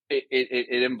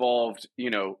 it involved,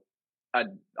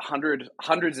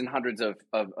 hundreds and hundreds of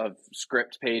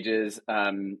script pages. We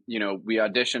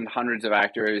auditioned hundreds of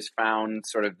actors, found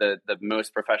sort of the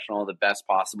most professional, the best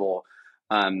possible,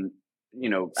 such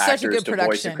actors a good to production.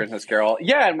 Voice a Christmas Carol.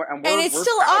 Yeah, and it's we're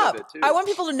still proud up. of it too. I want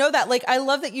people to know that. Like, I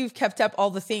love that you've kept up all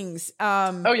the things.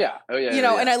 And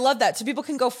I love that. So people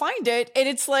can go find it. And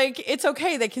it's like, it's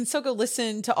okay. They can still go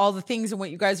listen to all the things and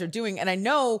what you guys are doing. And I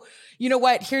know, you know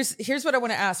what, here's what I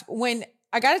want to ask. When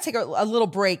I got to take a little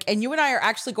break and you and I are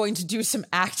actually going to do some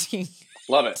acting.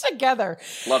 Love it. Together.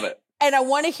 Love it. And I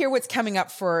want to hear what's coming up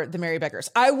for the Merry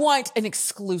Beggars. I want an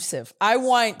exclusive. I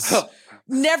want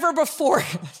Never before.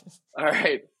 All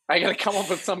right. I got to come up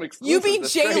with some exclusive. You be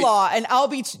J-Law and I'll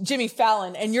be Jimmy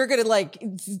Fallon, and you're going to like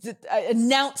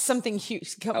announce something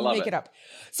huge. Make it up.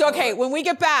 So, okay, when we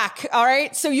get back, all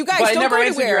right? So you guys but don't I never go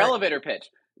answered anywhere. your elevator pitch.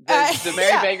 The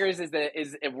Mary Beggars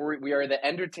we are the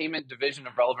entertainment division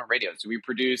of Relevant Radio. So we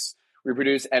produce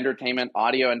entertainment,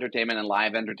 audio entertainment, and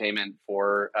live entertainment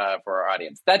for our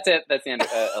audience. That's it. That's the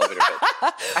elevator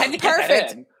pitch. I had to get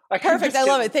that in. Perfect. I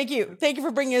love it. Thank you. Thank you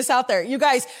for bringing us out there. You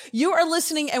guys, you are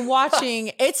listening and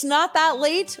watching It's Not That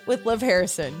Late with Liv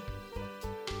Harrison.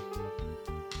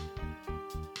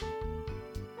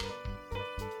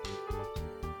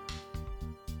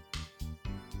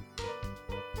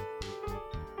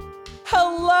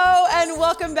 Hello and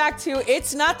welcome back to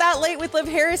It's Not That Late with Liv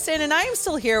Harrison. And I am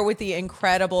still here with the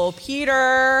incredible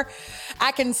Peter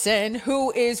Atkinson,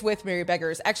 who is with Mary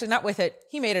Beggars. Actually, not with it.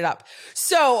 He made it up.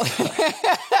 So he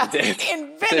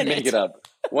did make it up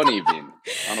one evening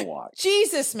on a walk.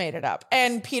 Jesus made it up.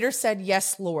 And Peter said,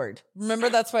 yes, Lord. Remember,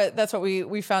 that's what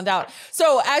we found out.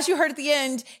 So as you heard at the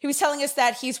end, he was telling us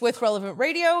that he's with Relevant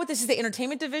Radio. This is the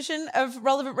entertainment division of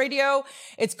Relevant Radio.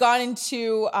 It's gone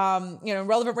into,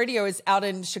 Relevant Radio is out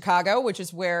in Chicago, which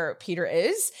is where Peter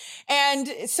is. And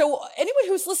so anyone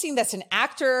who's listening that's an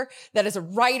actor, that is a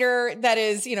writer, that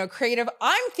is, creative,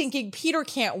 I'm thinking Peter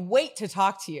can't wait to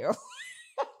talk to you.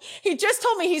 He just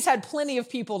told me he's had plenty of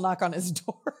people knock on his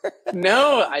door.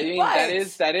 No, I mean,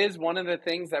 that is one of the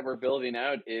things that we're building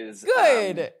out is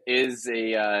good. Is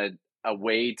a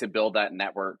way to build that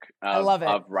network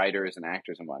of writers and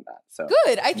actors and whatnot. So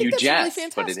good. I think that's really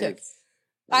fantastic.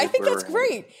 I think that's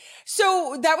great.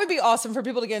 So that would be awesome for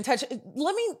people to get in touch.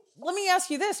 Let me ask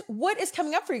you this. What is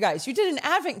coming up for you guys? You did an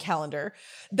advent calendar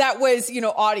that was,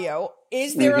 audio.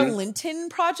 Is there a Linton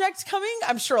project coming?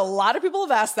 I'm sure a lot of people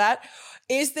have asked that.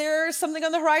 Is there something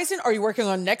on the horizon? Are you working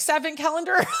on next advent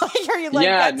calendar? Are you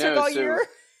took all year?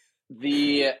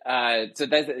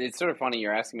 It's sort of funny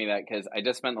you're asking me that because I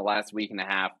just spent the last week and a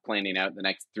half planning out the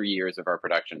next 3 years of our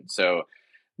production. So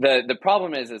the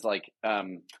problem is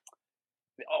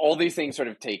all these things sort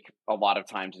of take a lot of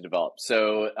time to develop.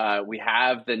 So we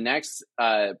have the next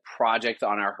project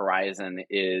on our horizon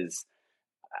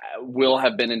will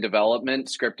have been in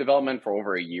script development for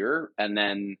over a year. And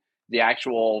then the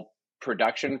actual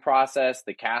production process,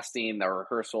 the casting, the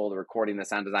rehearsal, the recording, the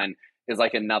sound design is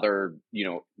like another,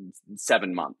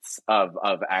 7 months of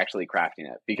actually crafting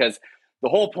it. Because the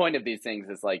whole point of these things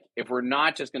is like, if we're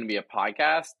not just going to be a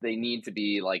podcast, they need to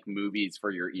be like movies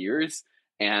for your ears.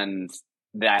 And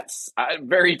that's a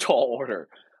very tall order.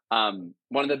 One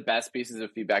of the best pieces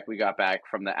of feedback we got back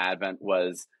from the Advent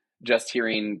was just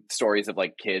hearing stories of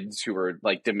like kids who were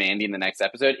like demanding the next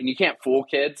episode. And you can't fool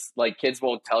kids. Like kids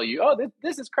will tell you, oh,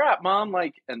 this is crap, mom.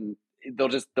 Like, and they'll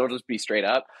just be straight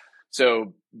up.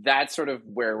 So that's sort of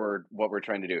what we're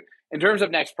trying to do in terms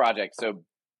of next project. So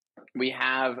we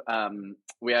have a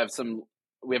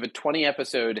 20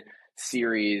 episode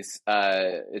series.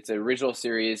 It's an original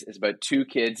series. It's about two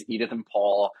kids, Edith and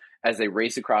Paul, as they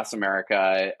race across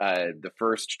America, the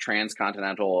first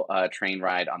transcontinental train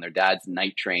ride on their dad's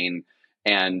night train.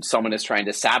 And someone is trying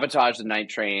to sabotage the night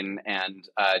train and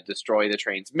destroy the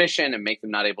train's mission and make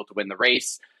them not able to win the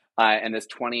race. And this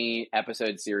 20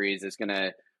 episode series is going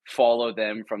to follow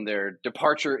them from their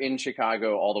departure in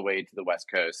Chicago all the way to the West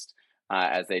Coast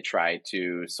as they try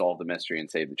to solve the mystery and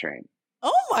save the train.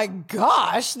 Oh my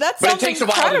gosh, that's but it takes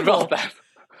incredible. A while to develop that.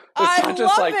 I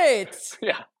love it.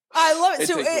 Yeah. I love it.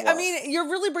 So, I mean, you're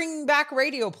really bringing back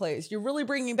radio plays. You're really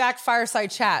bringing back fireside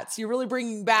chats. You're really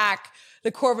bringing back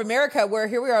the core of America, where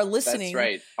here we are listening. That's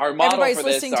right. Our model Everybody's for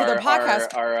listening this to their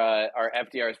podcast. Our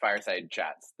FDR's fireside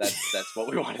chats. That's what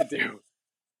we want to do.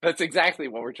 That's exactly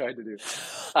what we're trying to do.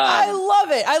 I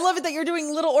love it. I love it that you're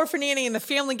doing Little Orphan Annie and the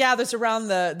family gathers around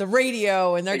the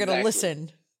radio and they're going to listen.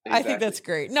 Exactly. I think that's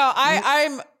great. No,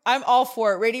 I'm all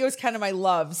for it. Radio is kind of my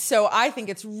love. So I think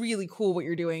it's really cool what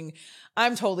you're doing.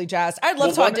 I'm totally jazzed. I'd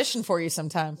love to audition for you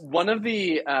sometime. One of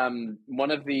the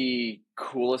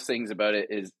coolest things about it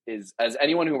is as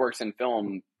anyone who works in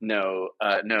film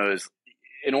knows,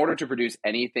 in order to produce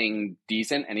anything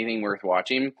decent, anything worth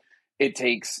watching, it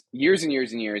takes years and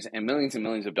years and years and millions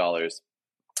of dollars.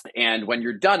 And when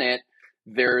you're done it,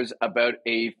 there's about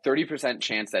a 30%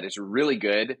 chance that it's really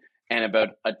good and about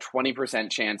a 20%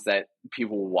 chance that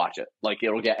people will watch it, like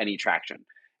it'll get any traction.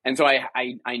 And so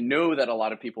I know that a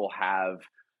lot of people have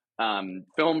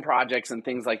film projects and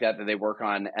things like that they work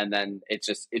on, and then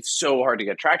it's so hard to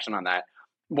get traction on that.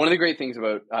 One of the great things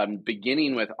about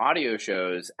beginning with audio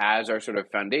shows as our sort of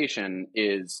foundation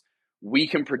is we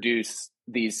can produce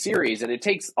these series, and it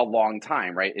takes a long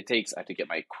time, right? It takes, I have to get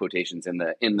my quotations in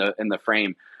the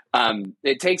frame.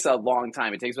 It takes a long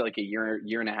time. It takes like a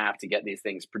year and a half to get these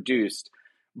things produced,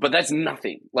 but that's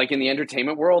nothing. Like in the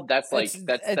entertainment world, that's like,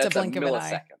 that's a a blink of an eye.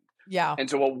 millisecond. Yeah. And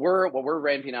so what we're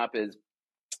ramping up is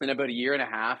in about a year and a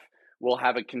half, we'll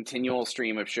have a continual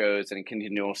stream of shows and a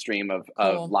continual stream of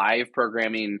live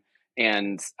programming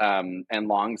and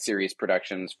long series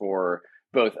productions for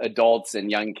both adults and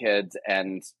young kids,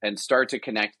 and start to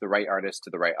connect the right artist to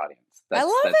the right audience. I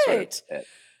love it. Sort of it.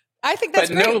 I think that's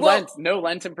but great. No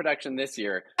Lenten production this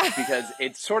year, because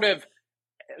it's sort of,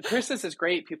 Christmas is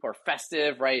great. People are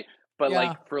festive, right? But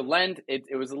like for Lent,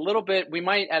 it was a little bit, we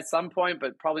might at some point,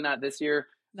 but probably not this year.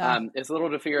 No. It's a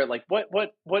little to figure out like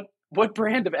what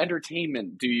brand of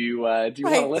entertainment do you want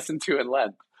to listen to in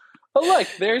Lent? Oh, look,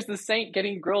 there's the saint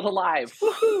getting grilled alive.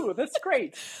 Woohoo! That's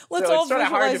great. Let's so all it's sort of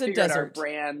hard to visualize a figure out our desert.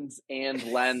 brands and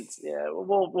Lent. Yeah,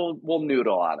 we'll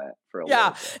noodle on it for a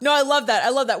little bit. No, I love that. I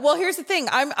love that. Well, here's the thing.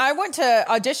 I went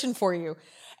to audition for you,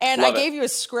 and I gave you a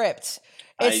script.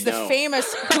 It's the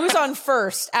famous Who's on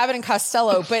First, Abbott and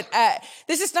Costello. But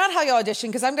this is not how you audition,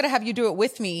 because I'm going to have you do it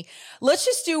with me. Let's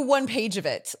just do one page of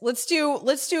it. Let's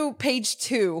do page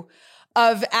 2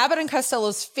 of Abbott and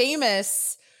Costello's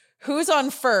famous Who's on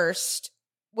First.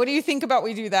 What do you think about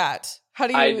we do that? How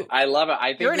do you? I love it. I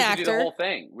think you're we an should do the whole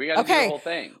thing. We got to do the whole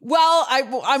thing. Well,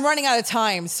 I'm running out of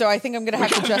time, so I think I'm going to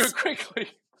have to just do it quickly.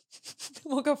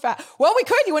 We'll go fast. Well, we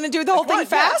could. You want to do the whole thing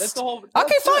fast? That's the whole,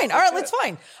 okay, fine. All right, let's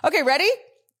fine. Okay, ready?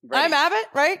 I'm Abbott,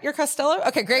 right? You're Costello?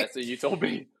 Okay, great. That's what you told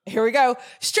me. Here we go.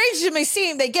 Strange as it may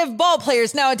seem, they give ball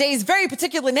players nowadays very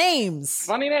particular names.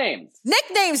 Funny names.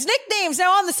 Nicknames.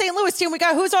 Now on the St. Louis team, we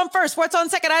got who's on first, what's on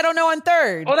second, I don't know on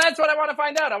third. Well, that's what I want to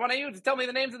find out. I want you to tell me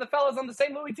the names of the fellas on the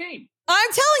St. Louis team. I'm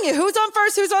telling you, who's on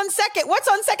first, who's on second, what's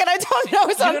on second, I don't know,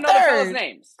 who's on third. You don't know the fellas'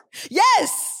 names?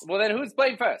 Yes. Well, then who's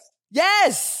playing first?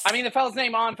 Yes. I mean the fella's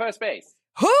name on first base.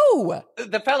 Who?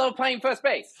 The fellow playing first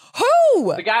base.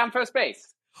 Who? The guy on first base.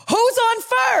 Who's on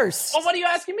first? Well, what are you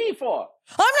asking me for?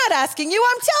 I'm not asking you.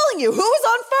 I'm telling you. Who's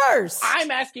on first? I'm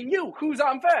asking you. Who's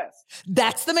on first?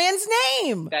 That's the man's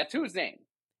name. That's whose name?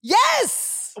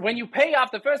 Yes. When you pay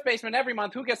off the first baseman every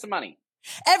month, who gets the money?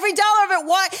 Every dollar of it.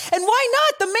 Why? And why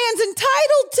not? The man's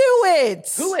entitled to it.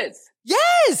 Who is?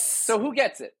 Yes. So who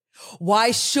gets it?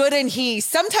 Why shouldn't he?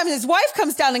 Sometimes his wife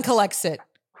comes down and collects it.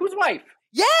 Whose wife?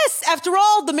 Yes. After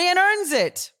all, the man earns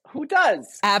it. Who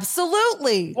does?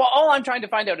 Absolutely. Well, all I'm trying to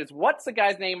find out is what's the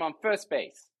guy's name on first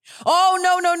base? Oh,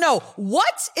 no.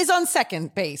 What is on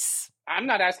second base? I'm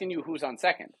not asking you who's on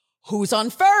second. Who's on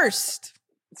first?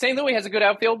 St. Louis has a good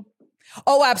outfield.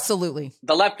 Oh, absolutely.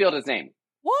 The left field is named.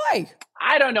 Why?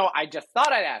 I don't know. I just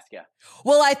thought I'd ask you.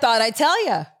 Well, I thought I'd tell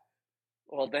you.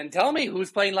 Well, then tell me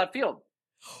who's playing left field.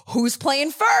 Who's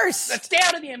playing first? Let's stay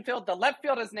out of the infield. The left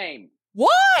field is named.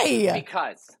 Why?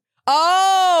 Because.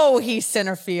 Oh, he's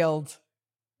center field.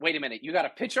 Wait a minute. You got a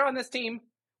pitcher on this team?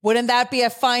 Wouldn't that be a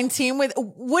fine team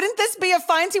wouldn't this be a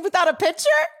fine team without a pitcher?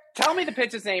 Tell me the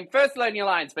pitcher's name. First learn your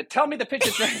lines, but tell me the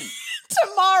pitcher's name.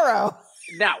 Tomorrow.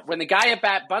 Now, when the guy at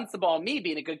bat bunts the ball, me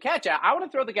being a good catcher, I want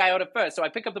to throw the guy out at first. So I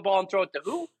pick up the ball and throw it to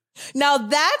who? Now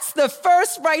that's the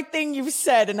first right thing you've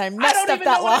said, and I messed up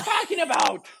that line. I don't even know what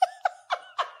I'm talking about.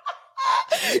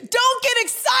 Don't get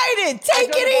excited.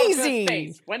 Take it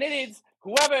easy. When it is,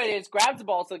 whoever it is grabs the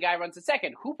ball so the guy runs to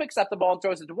second. Who picks up the ball and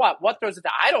throws it to what? What throws it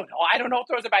to? I don't know. I don't know who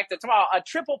throws it back to tomorrow. A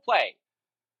triple play.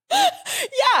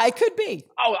 Yeah, it could be.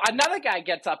 Oh, another guy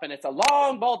gets up and it's a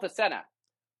long ball to center.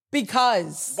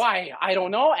 Because. Why? I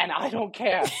don't know and I don't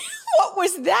care. What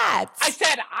was that? I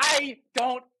said I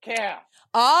don't care.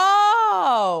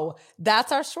 Oh,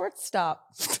 that's our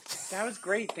shortstop. That was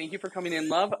great. Thank you for coming in,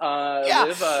 love. Yeah.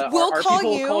 Liv, we'll our call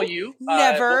people you. Will call you.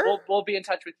 Never. We'll be in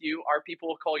touch with you. Our people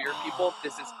will call your people.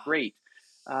 This is great.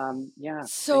 Yeah.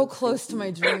 So close to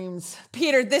my dreams.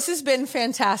 Peter, this has been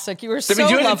fantastic. You were Did so we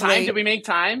do it lovely. in time? Did we make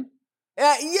time?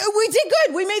 Yeah, we did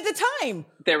good. We made the time.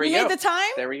 There we go. Made the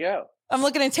time. There we go. I'm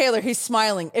looking at Taylor. He's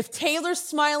smiling. If Taylor's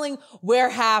smiling, we're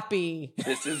happy.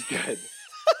 This is good.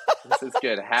 This is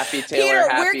good. Happy Taylor, Peter,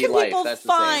 happy where can life. people That's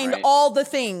find the same, right? all the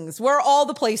things? Where are all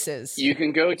the places? You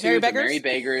can go to Mary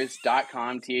Beggars?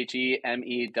 themerrybeggars.com,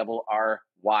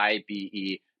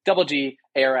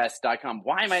 TheMerryBeggars.com.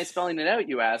 Why am I spelling it out,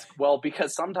 you ask? Well,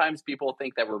 because sometimes people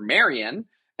think that we're Marion,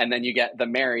 and then you get the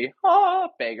Merry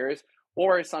Beggars,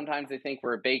 or sometimes they think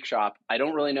we're a bake shop. I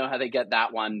don't really know how they get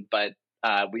that one, but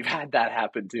we've had that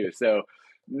happen too. So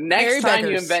next time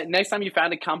you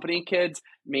found a company, kids,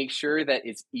 make sure that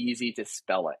it's easy to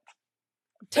spell it.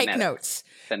 Take Phonetics. notes.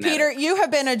 Phonetics. Peter, you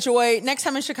have been a joy. Next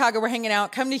time in Chicago, we're hanging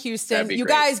out. Come to Houston. That'd be You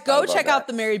great. guys I go would check love out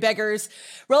the Merry Beggars.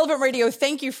 Relevant Radio,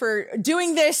 thank you for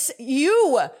doing this.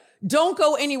 You don't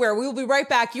go anywhere. We will be right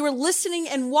back. You are listening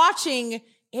and watching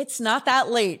It's Not That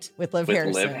Late with Liv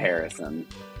Harrison. Liv Harrison.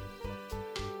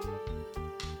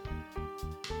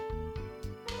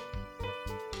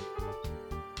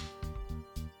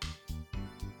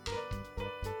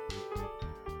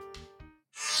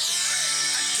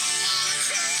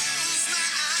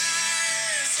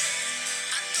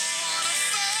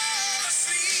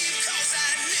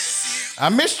 I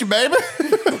missed you, baby.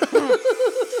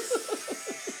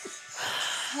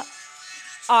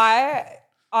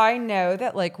 I know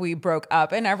that like we broke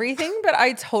up and everything, but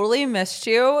I totally missed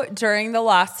you during the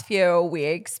last few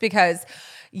weeks because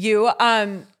you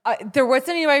there wasn't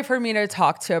anybody for me to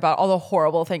talk to about all the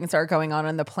horrible things that are going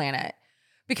on the planet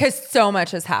because so much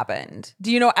has happened.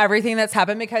 Do you know everything that's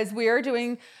happened? Because we are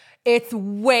doing it's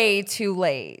way too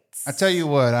late. I tell you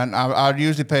what, I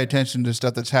usually pay attention to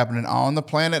stuff that's happening on the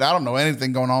planet. I don't know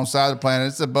anything going on inside the planet.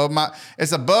 It's above my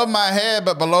head,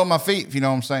 but below my feet, if you know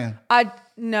what I'm saying.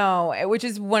 No, which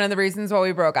is one of the reasons why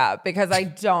we broke up, because I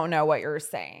don't know what you're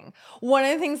saying. One of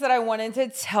the things that I wanted to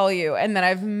tell you and that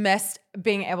I've missed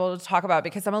being able to talk about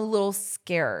because I'm a little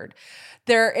scared.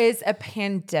 There is a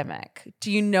pandemic.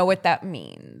 Do you know what that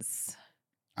means?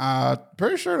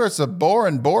 Pretty sure that's a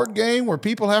boring board game where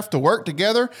people have to work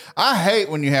together. I hate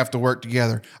when you have to work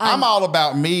together. I'm all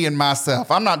about me and myself.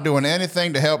 I'm not doing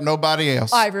anything to help nobody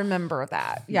else. I remember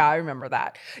that. Yeah, I remember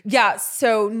that. Yeah,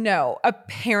 so no,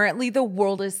 apparently the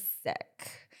world is sick.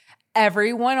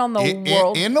 Everyone on the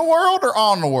world. In the world or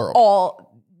on the world?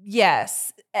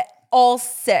 All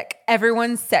sick.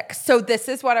 Everyone's sick. So this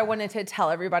is what I wanted to tell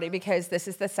everybody because this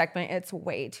is the segment. It's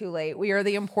way too late. We are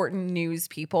the important news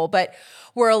people, but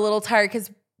we're a little tired because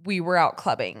we were out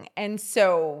clubbing. And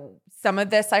so some of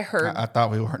this I heard. I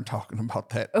thought we weren't talking about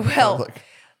that. Well,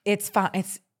 it's fine.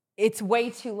 It's way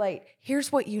too late.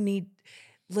 Here's what you need.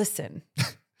 Listen.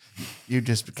 You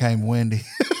just became Wendy.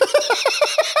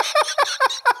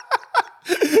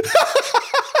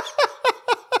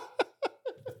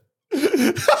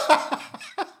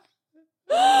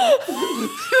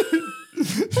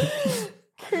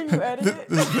 Can you edit it?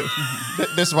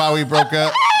 This is why we broke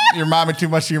up. You remind me too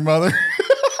much of your mother.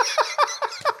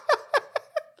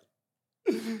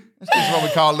 This is what we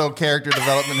call a little character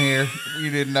development here.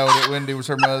 You didn't know that Wendy was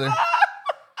her mother.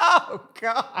 Oh,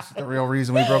 God. That's the real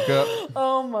reason we broke up.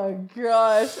 Oh, my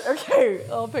gosh. Okay,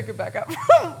 I'll pick it back up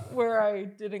from where I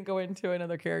didn't go into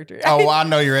another character. Oh, I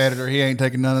know your editor. He ain't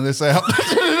taking none of this out.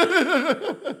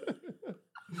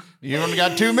 You only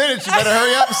got 2 minutes. You better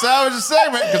hurry up and salvage the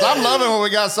segment because I'm loving what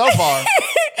we got so far.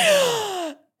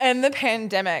 And the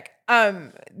pandemic.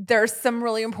 There's some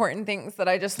really important things that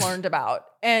I just learned about.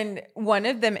 And one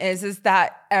of them is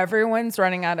that everyone's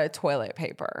running out of toilet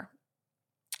paper.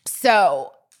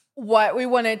 So what we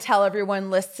want to tell everyone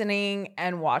listening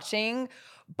and watching,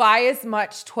 buy as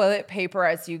much toilet paper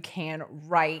as you can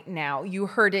right now. You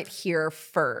heard it here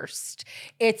first.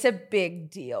 It's a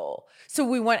big deal. So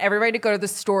we want everybody to go to the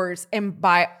stores and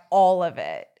buy all of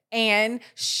it and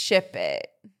ship it.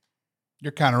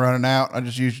 You're kind of running out. I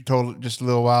just used your toilet just a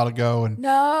little while ago, and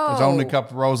No. there's only a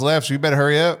couple rows left, so you better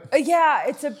hurry up. Yeah,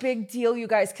 it's a big deal, you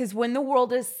guys, because when the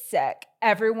world is sick,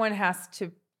 everyone has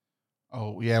to.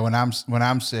 Oh yeah, when I'm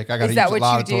sick, I got to Is use that a what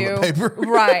lot you of do? toilet paper.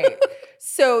 Right.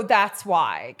 So that's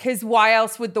why. Because why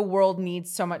else would the world need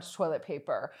so much toilet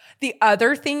paper? The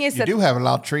other thing is You do have a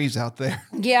lot of trees out there.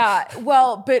 Yeah,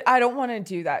 well, but I don't want to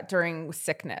do that during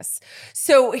sickness.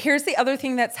 So here's the other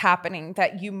thing that's happening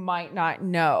that you might not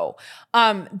know.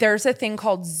 There's a thing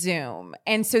called Zoom.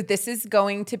 And so this is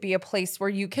going to be a place where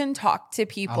you can talk to I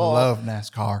people love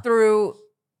NASCAR. through,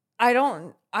 I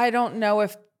don't know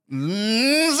if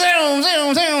Zoom,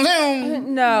 zoom, zoom,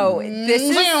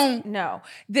 zoom.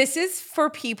 This is for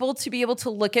people to be able to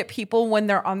look at people when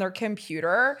they're on their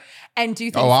computer and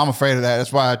do things. Oh, I'm afraid of that.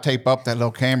 That's why I tape up that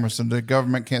little camera so the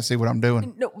government can't see what I'm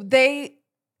doing. No, they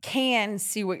can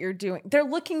see what you're doing. They're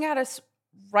looking at us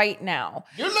right now.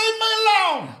 You leave me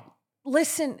alone.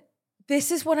 Listen,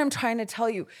 this is what I'm trying to tell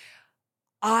you.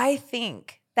 I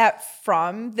think that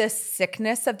from the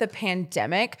sickness of the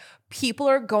pandemic, people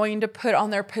are going to put on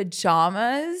their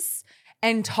pajamas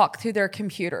and talk through their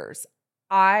computers.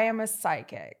 I am a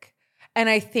psychic, and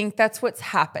I think that's what's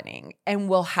happening and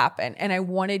will happen. And I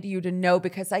wanted you to know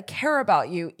because I care about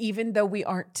you, even though we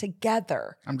aren't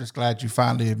together. I'm just glad you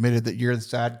finally admitted that you're the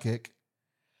sidekick.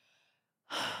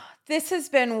 This has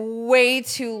been way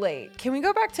too late. Can we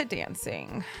go back to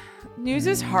dancing? News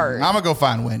is hard. I'm going to go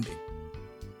find Wendy.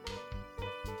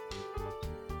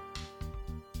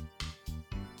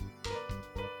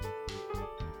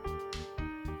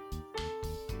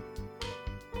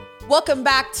 Welcome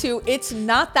back to It's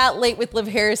Not That Late with Liv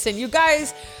Harrison. You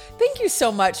guys, thank you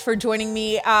so much for joining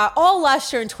me all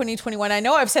last year in 2021. I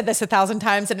know I've said this 1,000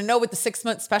 times, and I know with the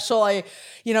 6-month special, I,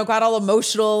 got all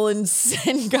emotional and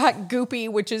got goopy,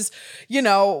 which is,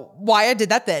 why I did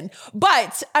that then.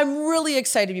 But I'm really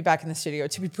excited to be back in the studio,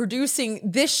 to be producing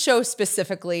this show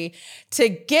specifically, to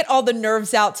get all the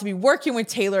nerves out, to be working with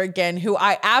Taylor again, who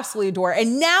I absolutely adore.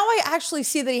 And now I actually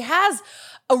see that he has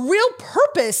a real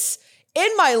purpose in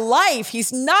my life.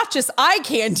 He's not just eye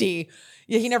candy.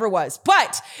 Yeah, he never was.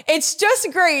 But it's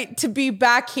just great to be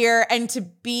back here and to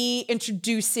be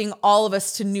introducing all of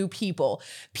us to new people.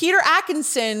 Peter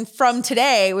Atkinson from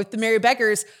Today with the Merry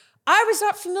Beggars, I was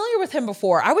not familiar with him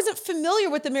before. I wasn't familiar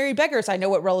with the Merry Beggars. I know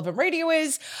what Relevant Radio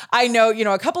is. I know,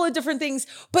 a couple of different things,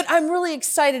 but I'm really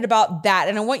excited about that.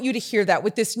 And I want you to hear that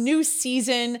with this new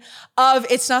season of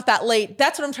It's Not That Late.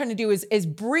 That's what I'm trying to do is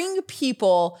bring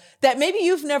people that maybe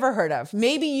you've never heard of.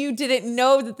 Maybe you didn't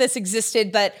know that this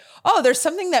existed, that, there's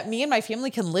something that me and my family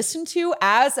can listen to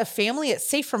as a family. It's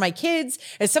safe for my kids.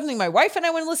 It's something my wife and I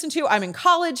want to listen to. I'm in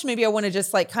college. Maybe I want to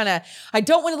just I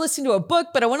don't want to listen to a book,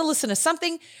 but I want to listen to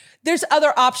something. There's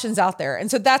other options out there.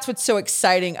 And so that's what's so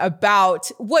exciting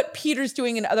about what Peter's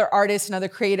doing and other artists and other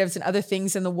creatives and other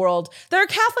things in the world that are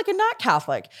Catholic and not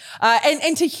Catholic.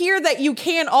 And to hear that you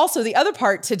can also, the other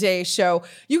part today's show,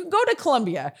 you can go to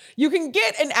Columbia, you can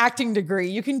get an acting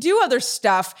degree, you can do other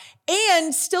stuff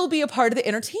and still be a part of the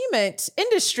entertainment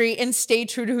industry and stay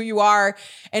true to who you are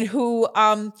and who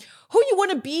you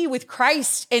want to be with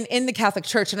Christ and in the Catholic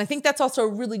Church. And I think that's also a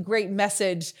really great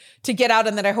message to get out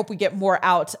and that I hope we get more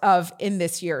out of in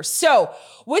this year. So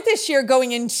with this year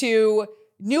going into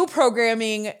new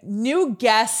programming, new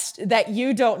guests that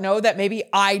you don't know, that maybe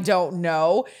I don't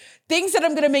know, things that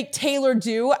I'm going to make Taylor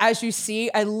do, as you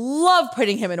see. I love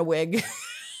putting him in a wig.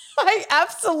 I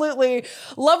absolutely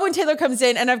love when Taylor comes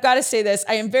in. And I've got to say this,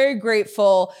 I am very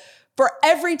grateful for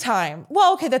every time.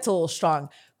 Well, okay, that's a little strong.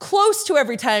 Close to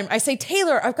every time I say,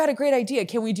 Taylor, I've got a great idea.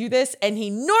 Can we do this? And he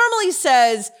normally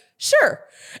says, sure.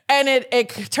 And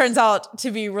it turns out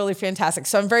to be really fantastic.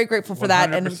 So I'm very grateful for that.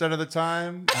 100% of the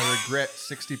time, I regret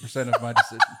 60% of my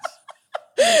decisions.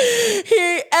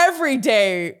 He every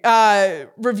day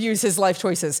reviews his life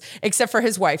choices, except for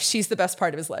his wife. She's the best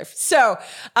part of his life. So,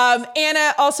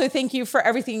 Anna, also thank you for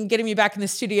everything, getting me back in the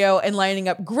studio and lining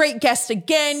up great guests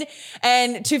again.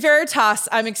 And to Veritas,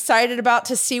 I'm excited about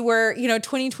to see where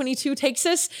 2022 takes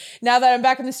us. Now that I'm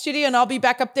back in the studio, and I'll be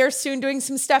back up there soon doing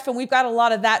some stuff, and we've got a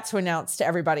lot of that to announce to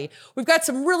everybody. We've got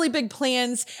some really big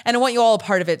plans, and I want you all a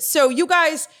part of it. So, you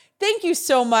guys, thank you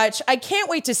so much. I can't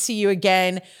wait to see you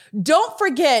again. Don't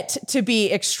forget to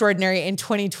be extraordinary in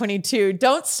 2022.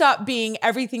 Don't stop being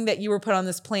everything that you were put on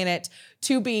this planet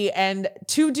to be and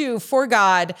to do for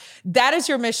God. That is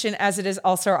your mission, as it is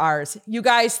also ours. You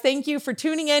guys, thank you for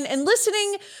tuning in and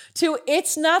listening to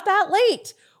It's Not That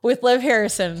Late with Liv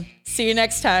Harrison. See you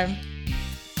next time.